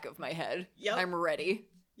 in the back of my head. Yep. I'm ready.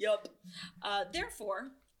 Yup.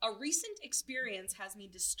 Therefore, a recent experience has me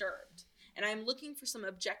disturbed, and I'm looking for some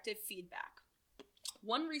objective feedback.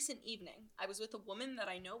 One recent evening, I was with a woman that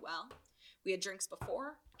I know well. We had drinks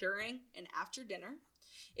before, during, and after dinner.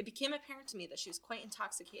 It became apparent to me that she was quite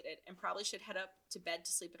intoxicated and probably should head up to bed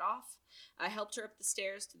to sleep it off. I helped her up the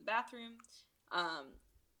stairs to the bathroom.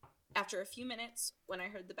 After a few minutes, when I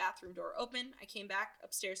heard the bathroom door open, I came back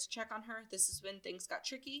upstairs to check on her. This is when things got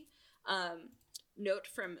tricky. Note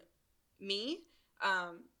from me,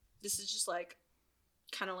 this is just like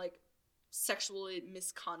kind of like sexually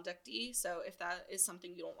misconduct-y, so if that is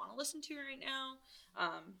something you don't want to listen to right now,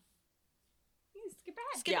 Skip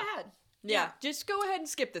ahead. skip ahead. Yeah, just go ahead and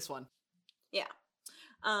skip this one. Yeah.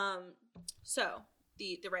 So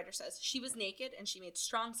the writer says, she was naked and she made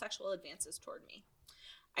strong sexual advances toward me.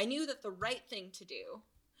 I knew that the right thing to do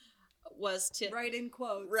was to Write in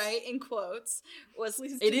quotes. Was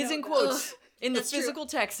Please It do is note in that. quotes. In the That's true. physical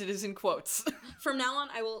text, it is in quotes. from now on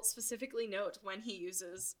I will specifically note when he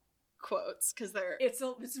uses quotes because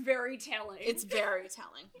It's very telling. it's very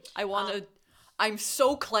telling. I want to... I'm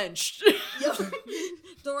so clenched. Yep.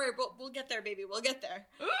 Don't worry, we'll get there, baby. We'll get there.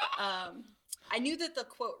 I knew that the,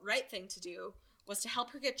 quote, right thing to do was to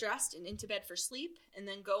help her get dressed and into bed for sleep and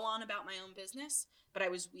then go on about my own business, but I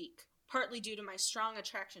was weak, partly due to my strong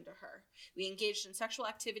attraction to her. We engaged in sexual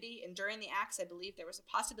activity, and during the acts, I believed there was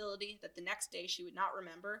a possibility that the next day she would not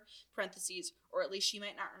remember, parentheses, or at least she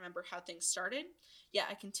might not remember how things started. Yet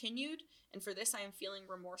I continued, and for this I am feeling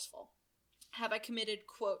remorseful. Have I committed,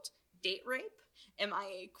 quote, date rape? Am I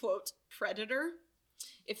a, quote, predator?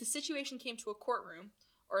 If the situation came to a courtroom,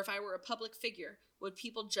 or if I were a public figure, would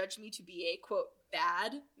people judge me to be a, quote,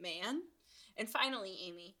 bad man? And finally,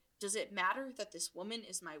 Amy, does it matter that this woman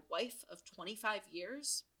is my wife of 25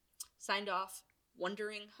 years? Signed off,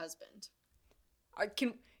 Wondering Husband.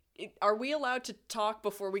 Are we allowed to talk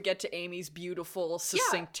before we get to Amy's beautiful,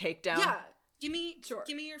 succinct takedown? Yeah, give me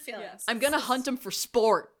your feelings. Yes. I'm gonna hunt him for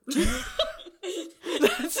sport.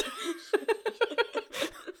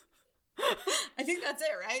 I think that's it,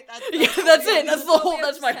 right? That's it.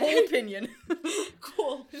 That's my whole opinion.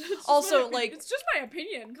 Cool. Also, It's just my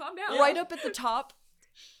opinion. Calm down. right up at the top.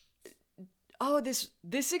 Oh,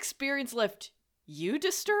 this experience left you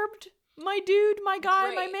disturbed, my dude, my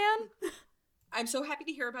guy, my Right. man. I'm so happy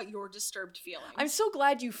to hear about your disturbed feelings. I'm so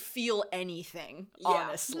glad you feel anything. Yeah.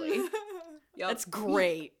 Honestly, Yep. that's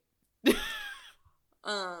great.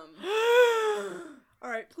 All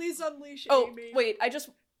right, please unleash Oh Amy. wait,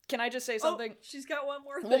 can I just say something? Oh, she's got one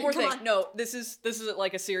more thing. One more Come thing. on. No, this is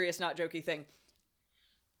like a serious, not jokey thing.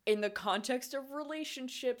 In the context of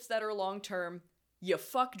relationships that are long term, you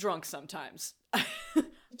fuck drunk sometimes.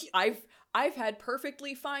 I've had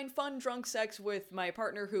perfectly fine, fun drunk sex with my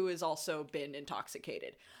partner who has also been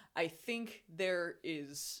intoxicated. I think there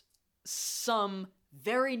is some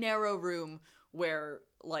very narrow room where,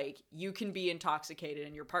 like, you can be intoxicated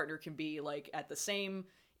and your partner can be, like, at the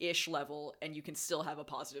same-ish level and you can still have a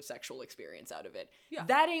positive sexual experience out of it. Yeah,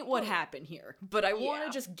 that ain't what totally. happened here. But I want Yeah.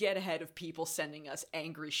 to just get ahead of people sending us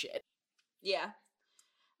angry shit. Yeah.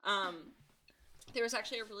 There was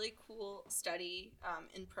actually a really cool study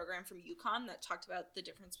in program from UConn that talked about the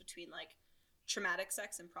difference between, like, traumatic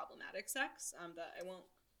sex and problematic sex that I won't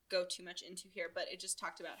go too much into here, but it just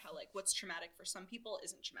talked about how, like, what's traumatic for some people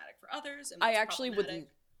isn't traumatic for others. And I what's actually would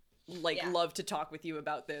problematic- Yeah. love to talk with you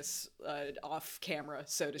about this off camera,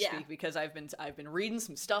 so to Yeah. speak, because I've been reading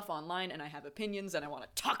some stuff online and I have opinions and I want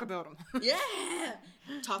to talk about them. Yeah!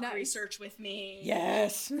 Talk Nice. research with me.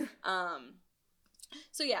 Yes.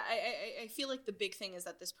 So yeah, I feel like the big thing is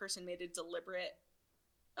that this person made a deliberate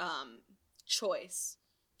choice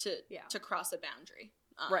to cross a boundary.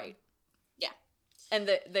 Right. Yeah. And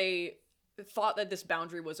that they thought that this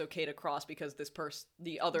boundary was okay to cross because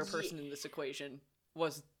the other person in this equation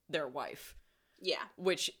was their wife, Yeah.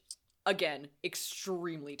 which, again,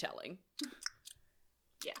 extremely telling.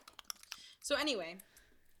 Yeah. So anyway,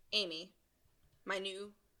 Amy, my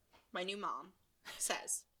new mom,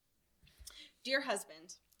 says, "Dear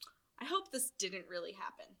husband, I hope this didn't really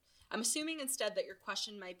happen. I'm assuming instead that your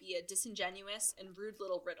question might be a disingenuous and rude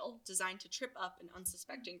little riddle designed to trip up an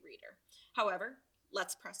unsuspecting reader. However,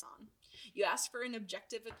 let's press on. You asked for an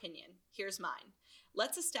objective opinion. Here's mine.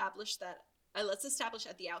 Let's establish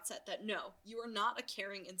at the outset that no, you are not a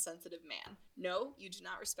caring and sensitive man. No, you do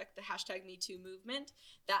not respect the #MeToo movement.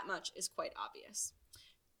 That much is quite obvious.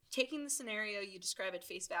 Taking the scenario you describe at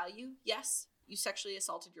face value, yes, you sexually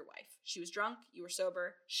assaulted your wife. She was drunk, you were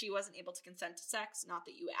sober, she wasn't able to consent to sex, not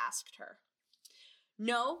that you asked her.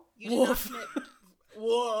 No, you did Woof. not commit...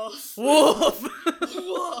 Woof. Woof!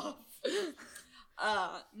 Woof.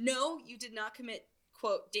 No, you did not commit,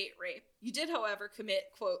 quote, date rape. You did, however,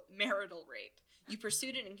 commit, quote, marital rape. You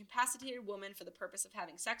pursued an incapacitated woman for the purpose of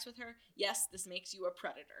having sex with her. Yes, this makes you a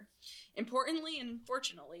predator. Importantly and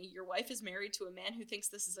unfortunately, your wife is married to a man who thinks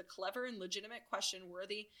this is a clever and legitimate question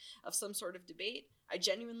worthy of some sort of debate. I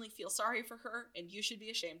genuinely feel sorry for her, and you should be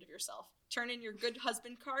ashamed of yourself. Turn in your good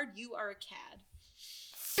husband card. You are a cad."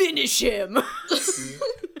 Finish him!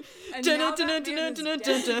 And now that man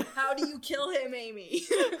is dead. How do you kill him, Amy?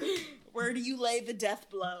 Where do you lay the death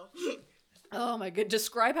blow? Oh my god,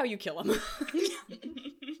 describe how you kill him.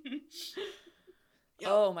 Yep.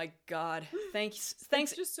 Oh my god. Thanks,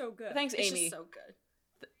 It's just so good. thanks, It's Amy. just so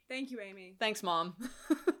good. Thank you, Amy. Thanks, Mom.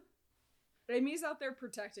 Amy's out there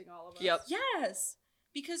protecting all of us. Yep. Yes.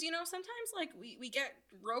 Because, you know, sometimes, like, we get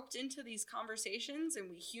roped into these conversations and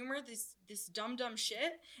we humor this dumb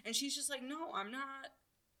shit. And she's just like, no,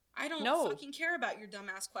 I don't fucking care about your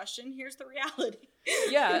dumbass question. Here's the reality.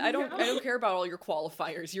 Yeah, I don't care about all your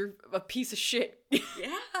qualifiers. You're a piece of shit.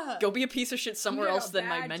 Yeah. Go be a piece of shit somewhere did a else than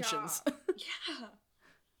my bad mentions. job. Yeah.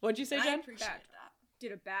 What'd you say, I Jen? appreciate Bad. that.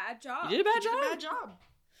 Did a bad job. You did a bad You job. did a bad job.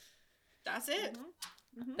 That's it.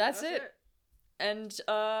 Mhm. That's it. And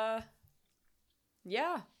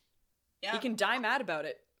yeah, Yeah. you can die mad about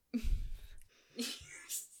it.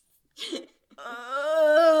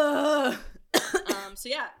 So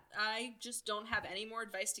yeah, I just don't have any more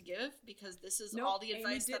advice to give because this is Nope, all the Amy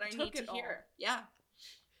advice that I took need to it all. hear. Yeah.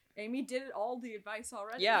 Amy did all the advice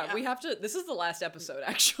already. Yeah, Yeah. we have to. This is the last episode,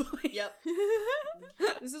 actually. Yep.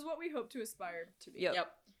 This is what we hope to aspire to be. Yep.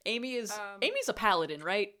 Yep. Amy's Um, a paladin,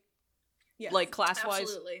 right? Yes. Like class wise.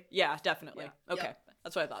 Absolutely. Yeah, definitely. Yeah. Okay, Yep.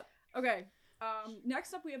 that's what I thought. Okay.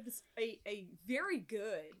 Next up we have this a very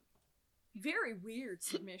good, very weird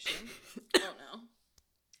submission Oh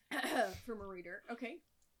no. from a reader. Okay,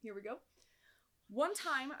 here we go. One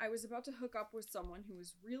time I was about to hook up with someone who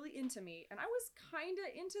was really into me, and I was kinda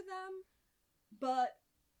into them, but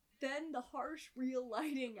then the harsh real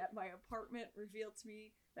lighting at my apartment revealed to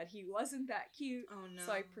me that he wasn't that cute. Oh no.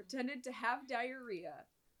 So I pretended to have diarrhea.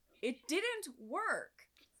 It didn't work.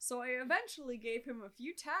 So I eventually gave him a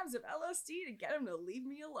few tabs of LSD to get him to leave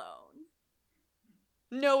me alone.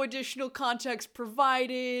 No additional context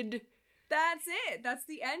provided. That's it. That's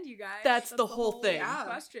the end, you guys. That's the whole thing. Yeah.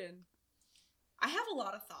 Question. I have a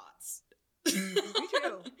lot of thoughts. Me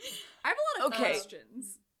too. I have a lot of Okay.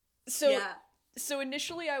 questions. So yeah. so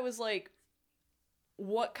initially I was like,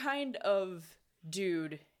 what kind of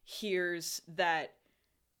dude hears that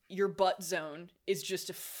your butt zone is just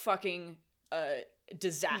a fucking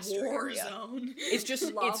disaster War area. zone. It's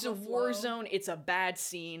just Lava it's a war flow. zone. It's a bad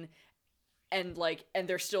scene, and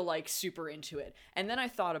they're still like super into it. And then I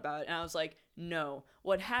thought about it, and I was like, no.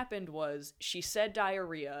 What happened was she said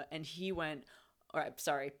diarrhea, and he went. All right,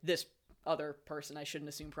 sorry, this other person. I shouldn't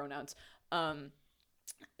assume pronouns.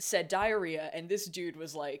 Said diarrhea, and this dude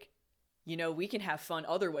was like, you know, we can have fun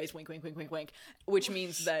other ways. Wink, wink, wink, wink, wink. Which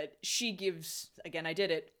means that she gives. Again, I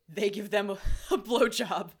did it. They give them a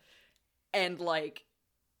blowjob, and like.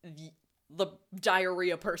 The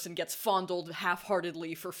diarrhea person gets fondled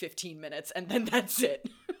half-heartedly for 15 minutes, and then that's it.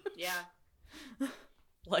 Yeah.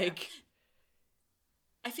 Like,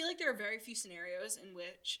 I feel like there are very few scenarios in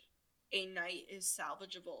which a night is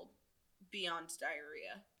salvageable beyond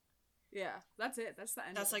diarrhea. Yeah, that's it. That's the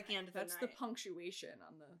end. That's of like the end of the That's the night. punctuation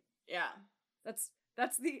on the. Yeah.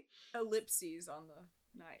 That's the ellipses on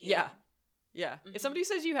the night. yeah. Mhm. If somebody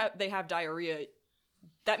says they have diarrhea,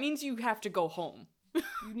 that means you have to go home.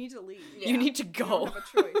 You need to leave. Yeah. You need to You go. don't have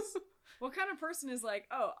a choice. What kind of person is like,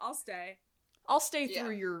 oh, I'll stay? I'll stay Yeah.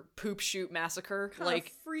 through your poop shoot massacre. What kind Like,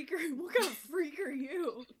 of freak are, what kind of freak are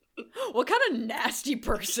you? what kind of nasty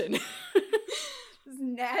person? This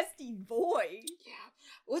nasty boy. Yeah.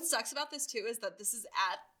 What sucks about this too is that this is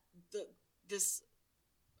at this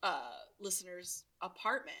listener's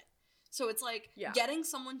apartment. So it's like Yeah. getting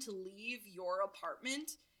someone to leave your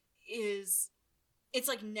apartment it's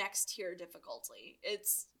like next tier difficulty.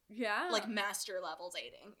 It's Yeah. like master level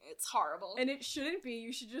dating. It's horrible. And it shouldn't be.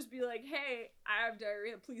 You should just be like, hey, I have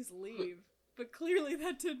diarrhea, please leave. But clearly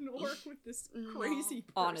that didn't work with this No. crazy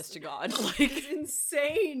person. Honest to God. This Like,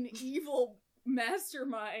 insane, evil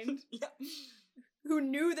mastermind Yeah. who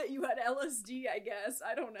knew that you had LSD, I guess.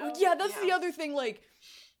 I don't know. yeah, that's the Yeah. other thing. Like,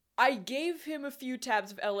 I gave him a few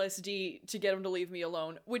tabs of LSD to get him to leave me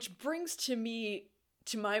alone, which brings to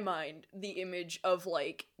my mind, the image of,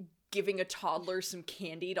 like, giving a toddler some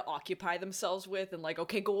candy to occupy themselves with, and like,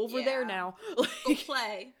 okay, go over there Yeah. now. Go Like,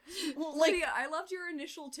 play. Well, like- Lydia, I loved your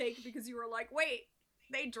initial take because you were like, wait,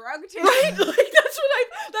 they drugged him? right? Like,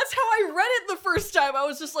 that's how I read it the first time. I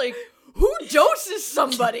was just like, who doses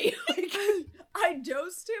somebody? Like, I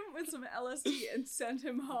dosed him with some LSD and sent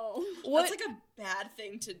him home. what? That's like a bad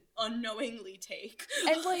thing to unknowingly take.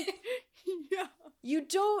 And like, Yeah. you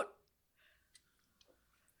don't.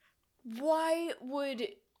 Why would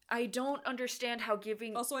I don't understand how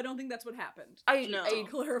giving? Also, I don't think that's what happened. No. I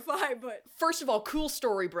clarify, but First of all, cool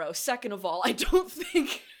story, bro. Second of all, I don't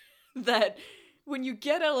think that when you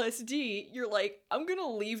get LSD, you're like, I'm gonna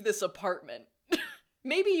leave this apartment.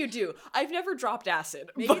 Maybe you do. I've never dropped acid.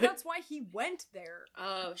 maybe but, that's why he went there.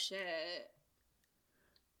 Oh shit.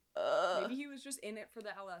 Maybe he was just in it for the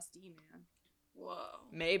LSD, man. Whoa.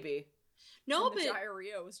 maybe. No, And the but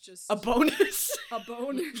diarrhea was just A bonus. a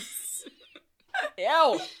bonus.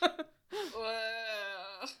 Ew.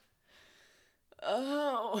 Whoa.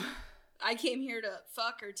 Oh. I came here to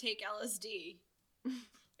fuck or take LSD,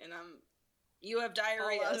 and you have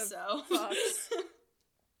diarrhea, out of so. fucks.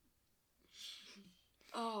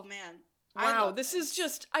 Oh man. I Wow, love this is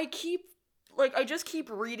just I just keep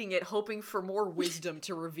reading it hoping for more wisdom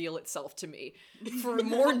to reveal itself to me. For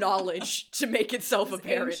more knowledge to make itself This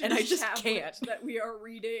apparent, and I ancient just tablet can't. that we are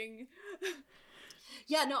reading.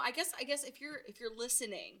 Yeah, no, I guess if you're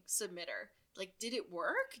listening, submitter, like, did it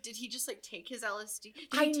work? Did he just like take his LSD? Did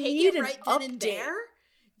I he take need it an right then and update. there?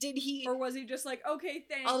 Did he? Or was he just like, okay,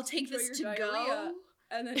 thanks. I'll take enjoy this your to diarrhea, go.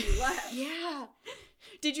 and then he left. Yeah,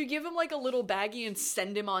 Did you give him like a little baggie and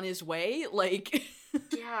send him on his way? Like,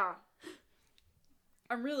 yeah.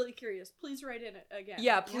 I'm really curious. Please write in it again.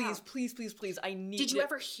 yeah, please. I need. Did you it.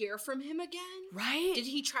 ever hear from him again? Right? Did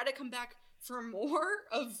he try to come back for more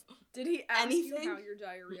of? Did he ask you Anything? how your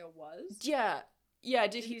diarrhea was? Yeah. Yeah.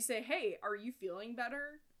 Did he say, "Hey, are you feeling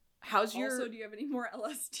better? How's your Also, do you have any more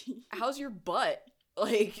LSD?" How's your butt?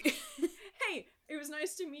 Like, Hey, it was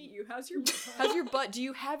nice to meet you. How's your how's your butt? Do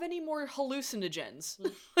you have any more hallucinogens?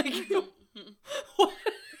 Like,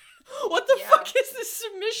 what the Yeah. fuck is this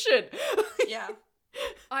submission? Yeah.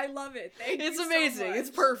 I love it. Thank It's you so amazing. It's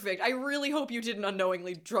much. perfect. I really hope you didn't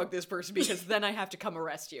unknowingly drug this person because then I have to come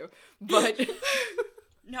arrest you. But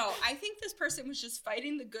No, I think this person was just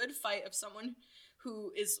fighting the good fight of someone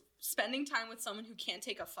who is spending time with someone who can't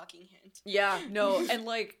take a fucking hint. yeah, no, and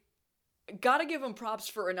like, gotta give him props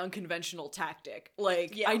for an unconventional tactic.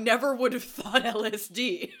 Like, Yeah. I never would have thought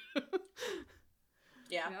LSD.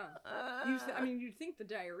 Yeah. Yeah. I mean, you'd think the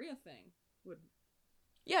diarrhea thing would.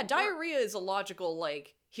 Yeah, diarrhea is a logical,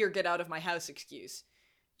 like, here, get out of my house excuse.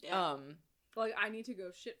 Yeah. Like, I need to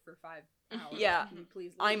go shit for 5 hours. Yeah. Can you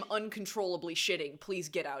please leave? I'm uncontrollably shitting. Please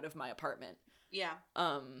get out of my apartment. Yeah.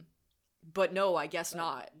 But no, I guess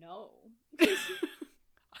not. No.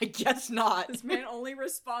 I guess not. This man only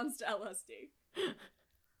responds to LSD.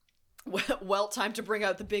 Well, time to bring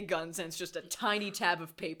out the big guns, and it's just a tiny tab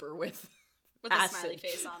of paper with With acid. a smiley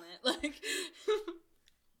face on it. Like,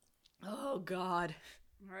 oh God.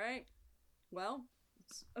 All right. Well,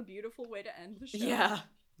 it's a beautiful way to end the show. Yeah.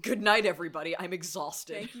 Good night, everybody. I'm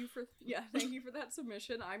exhausted. Thank you for that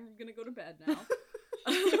submission. I'm gonna go to bed now.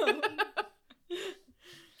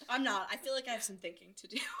 I'm not. I feel like I have some thinking to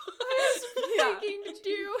do. Yeah. Thinking to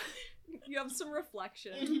do. You have some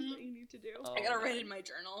reflection Mhm. that you need to do. Oh, I gotta man. write in my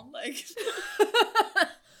journal. Like,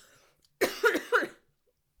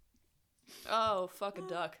 Oh, fuck a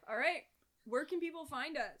duck. All right. Where can people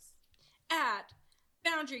find us? at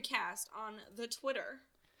BoundaryCast on the Twitter.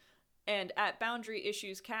 And at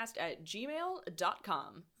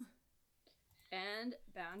boundaryissuescast@gmail.com. And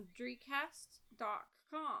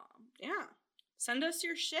boundarycast.com. Yeah. Send us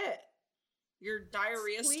your shit. Your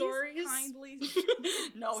diarrhea Please stories. kindly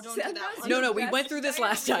No, don't send do that us one. No, your no, we best went through this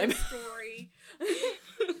last diarrhea time. Story.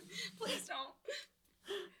 Please don't.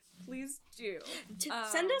 Please do.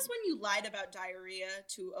 Send us when you lied about diarrhea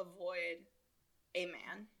to avoid a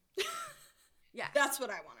man. Yeah. That's what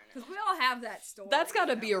I want to know. Because we all have that story. That's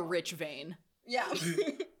gotta you be a know? rich vein. Yeah.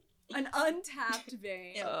 An untapped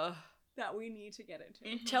vein Yeah. that we need to get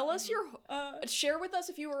into. Tell us your. Share with us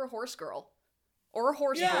if you were a horse girl. Or a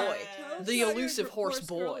horse Yeah. boy. Tell us The about your elusive horse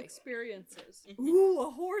girl boy. experiences. Mhm. Ooh,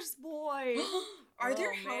 a horse boy. Are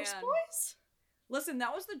there Oh, house man. boys? Listen,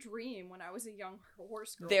 that was the dream when I was a young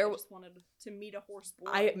horse girl. There- I just wanted to meet a horse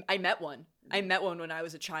boy. I met one. I met one when I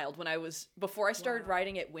was a child. Before I started Wow.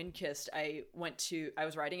 riding at Windkist, I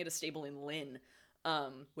was riding at a stable in Lynn,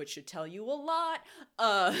 which should tell you a lot.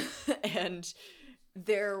 And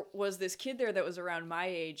there was this kid there that was around my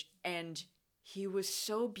age, and he was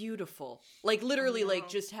so beautiful. Like literally, Oh, no. like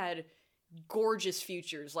just had gorgeous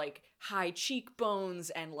features, like high cheekbones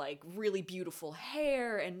and like really beautiful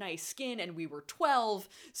hair and nice skin. And we were 12,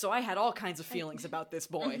 so I had all kinds of feelings about this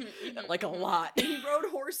boy, like a lot. He rode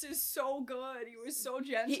horses so good. He was so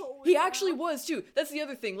gentle. He with actually them. was too. That's the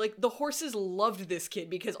other thing. Like the horses loved this kid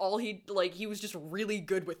because he was just really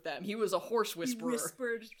good with them. He was a horse He whisperer.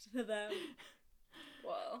 whispered to them.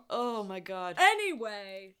 Whoa. Oh my god.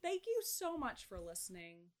 Anyway, thank you so much for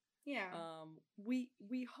listening. Yeah.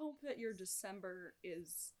 We hope that your December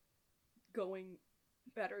is going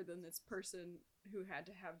better than this person who had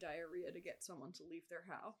to have diarrhea to get someone to leave their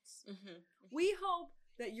house. Mm-hmm. We hope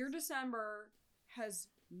that your December has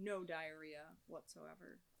no diarrhea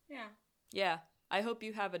whatsoever. Yeah. Yeah. I hope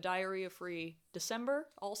you have a diarrhea-free December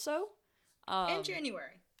also. And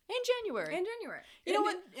January. And January. And January. You know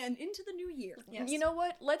what? And into the new year. Yes. You know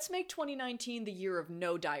what? Let's make 2019 the year of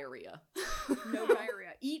no diarrhea. No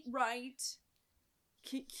diarrhea. Eat right.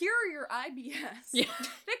 Cure your IBS. Yeah.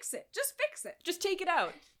 Fix it. Just fix it. Just take it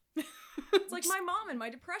out. It's like my mom and my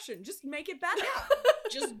depression. Just make it better.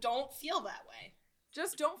 Just don't feel that way.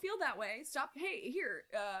 Just don't feel that way. Stop. Hey, here,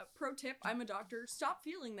 pro tip. I'm a doctor. Stop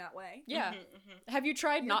feeling that way. Yeah. Mhm, mhm. Have you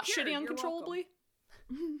tried You're not cured. shitting You're uncontrollably?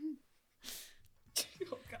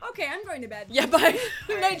 Oh, God. Okay, I'm going to bed. Yeah, bye.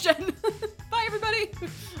 Good All night, right. Jen. Bye, everybody.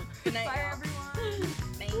 Good night. Bye, y'all. everyone.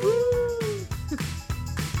 Thank you.